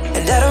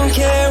 and I don't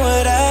care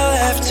what I'll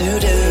have to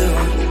do.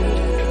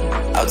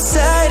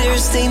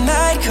 Outsiders, they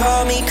might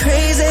call me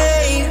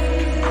crazy,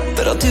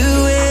 but I'll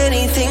do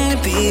anything to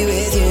be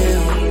with you.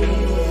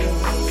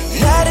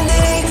 Night and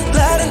day,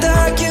 light and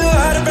dark, you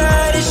are the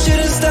brightest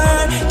shooting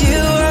star.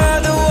 You are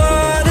the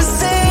one to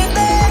save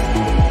me.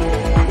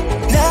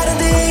 Night and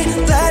day,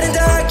 light and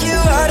dark, you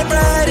are the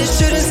brightest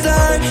shooting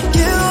star.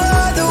 You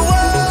are the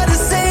one to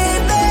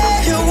save me.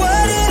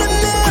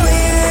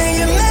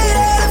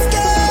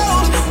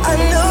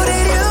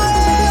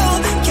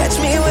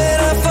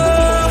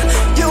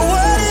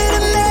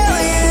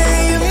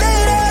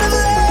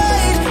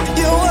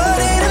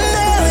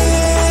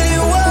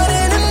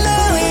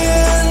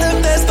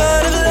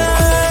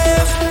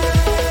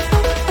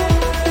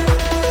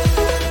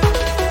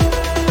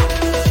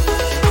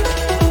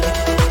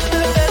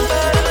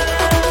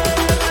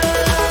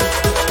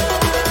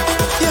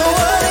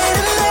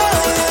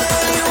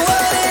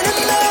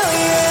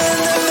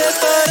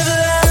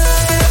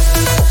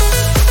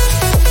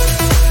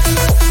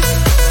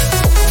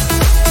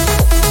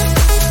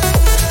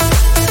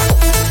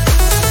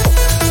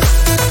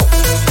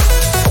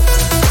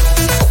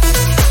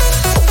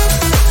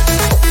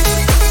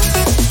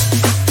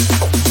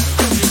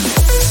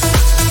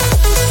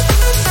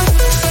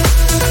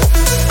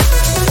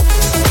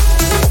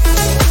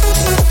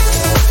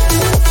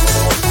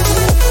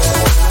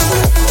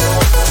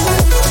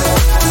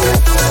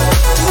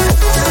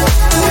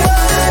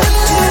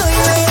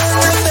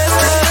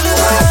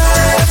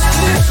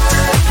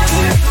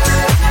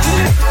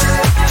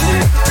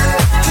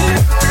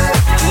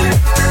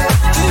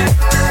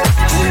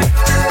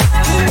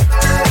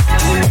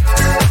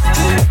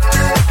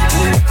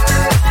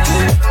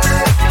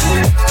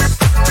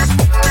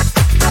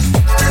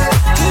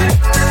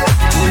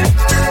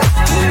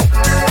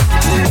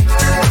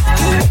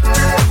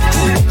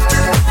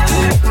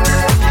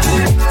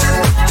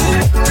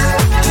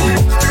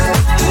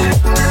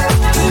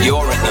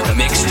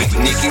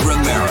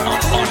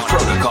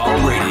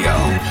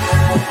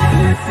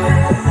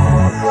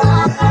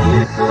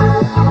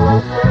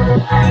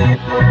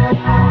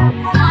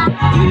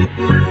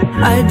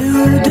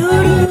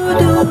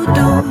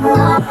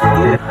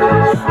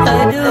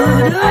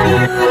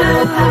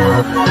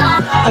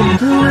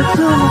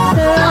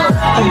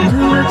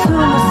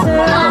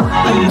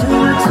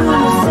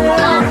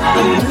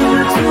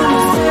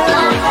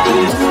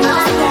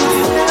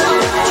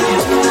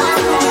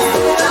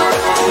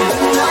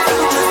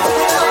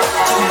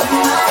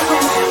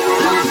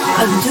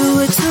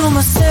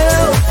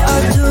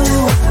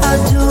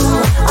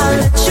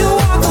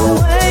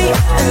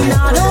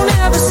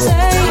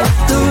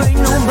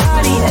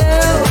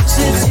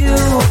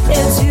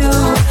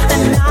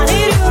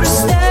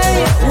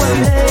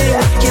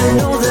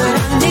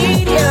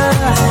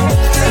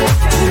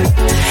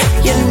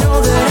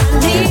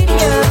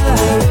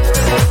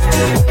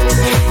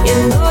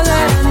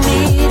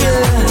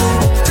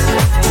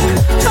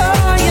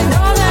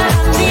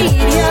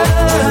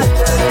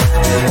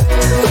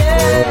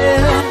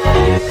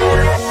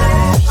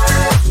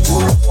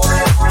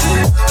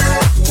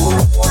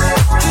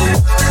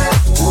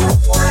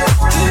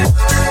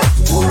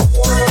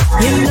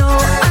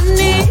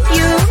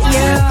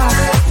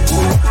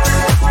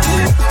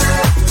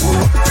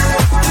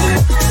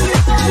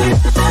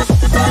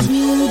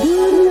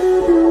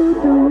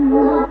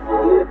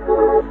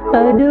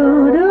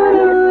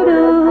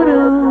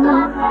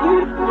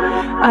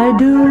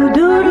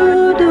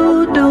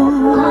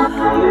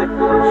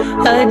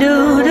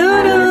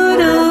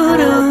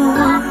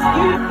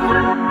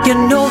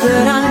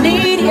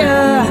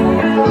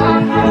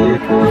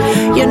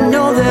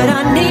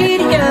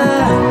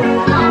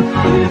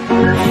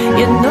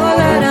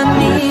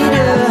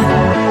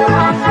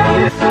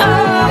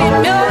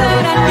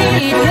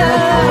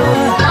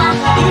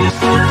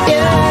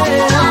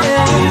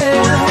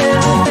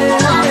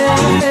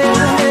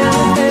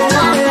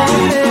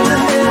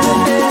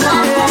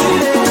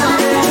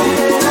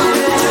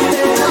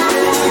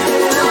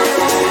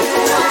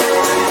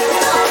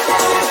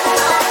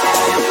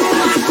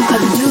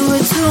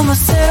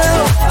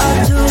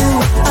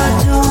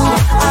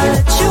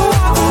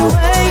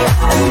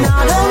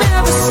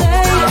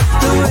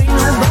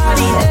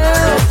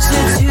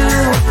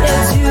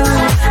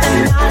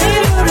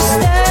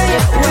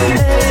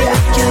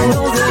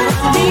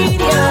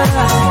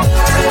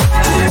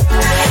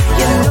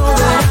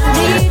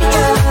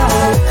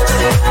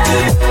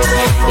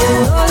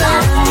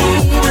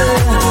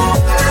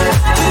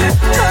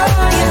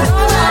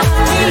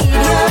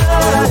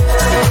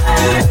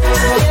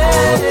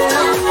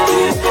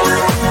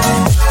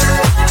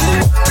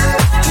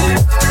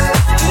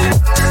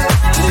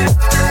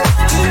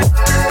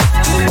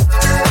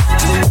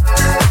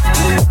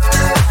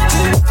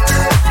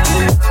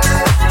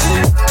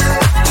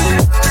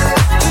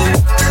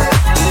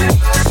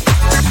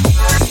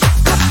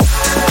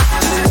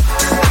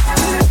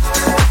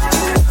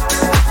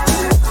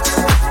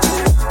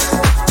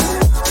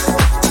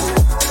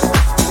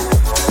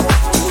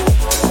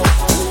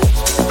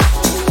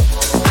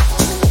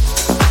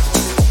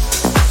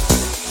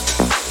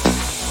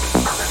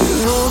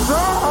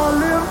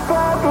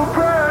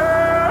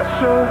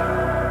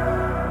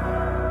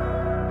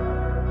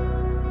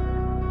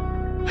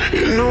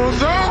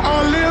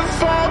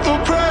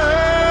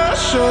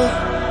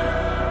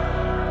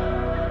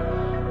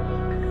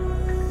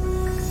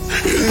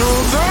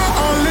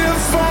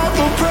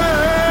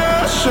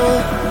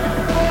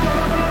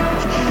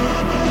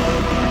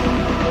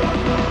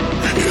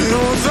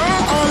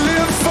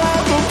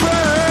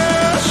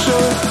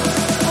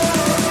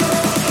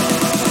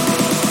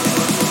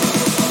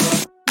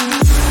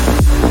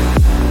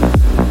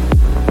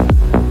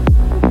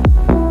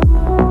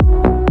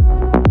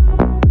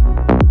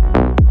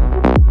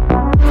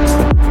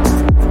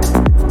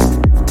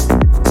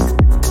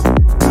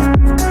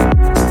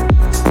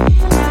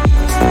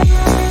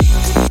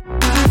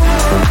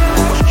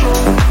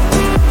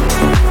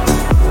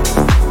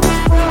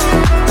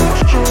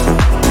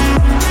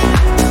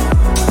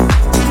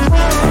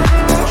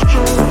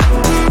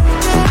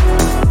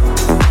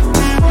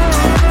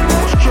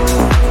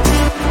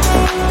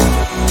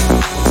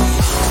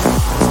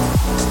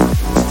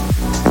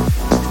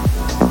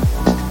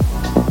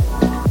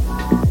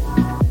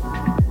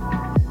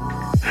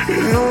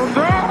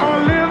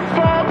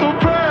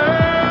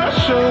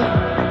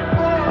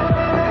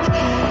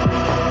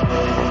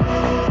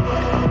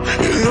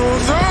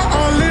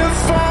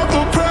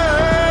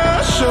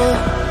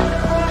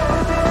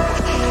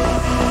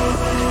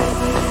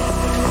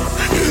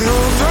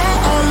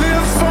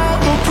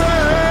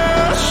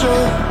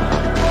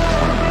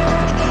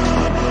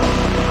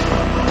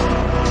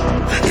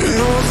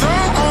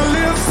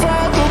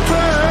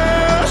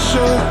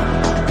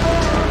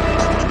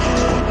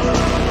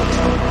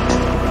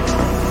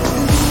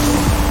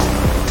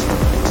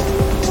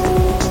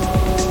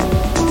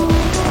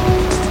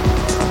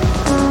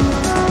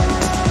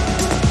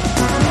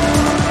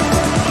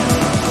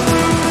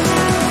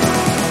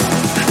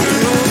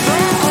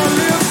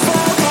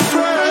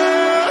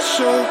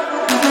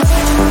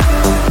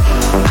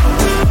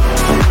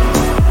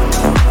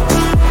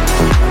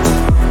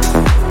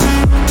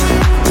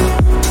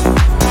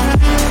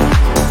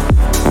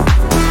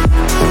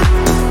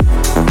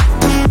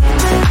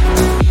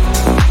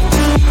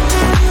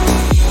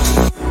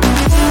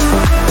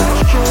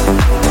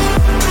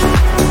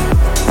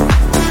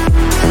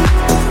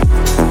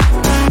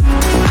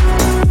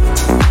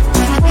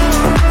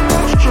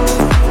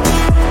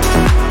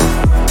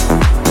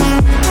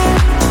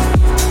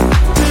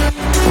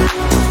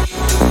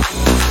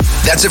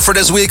 That's it for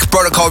this week.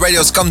 Protocol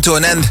Radio's come to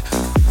an end.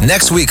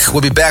 Next week,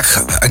 we'll be back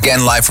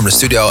again live from the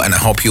studio, and I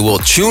hope you will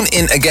tune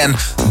in again.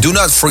 Do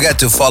not forget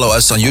to follow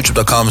us on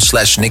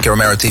youtube.com/Nicky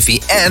Romero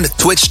TV and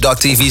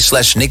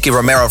twitch.tv/Nicky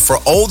Romero for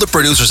all the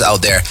producers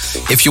out there.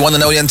 If you want to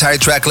know the entire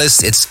track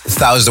list, it's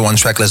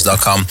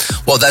 1001tracklist.com.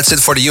 Well, that's it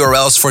for the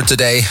URLs for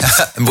today.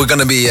 We're going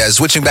to be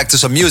switching back to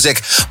some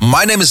music.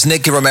 My name is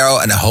Nicky Romero,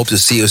 and I hope to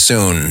see you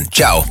soon.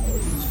 Ciao.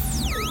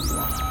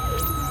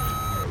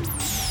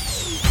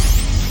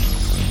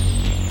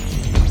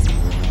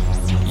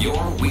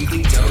 Your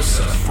weekly dose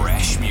of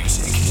fresh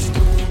music.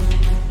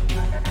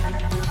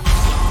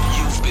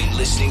 You've been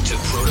listening to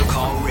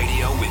Protocol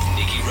Radio with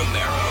Nicky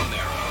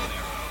Romero.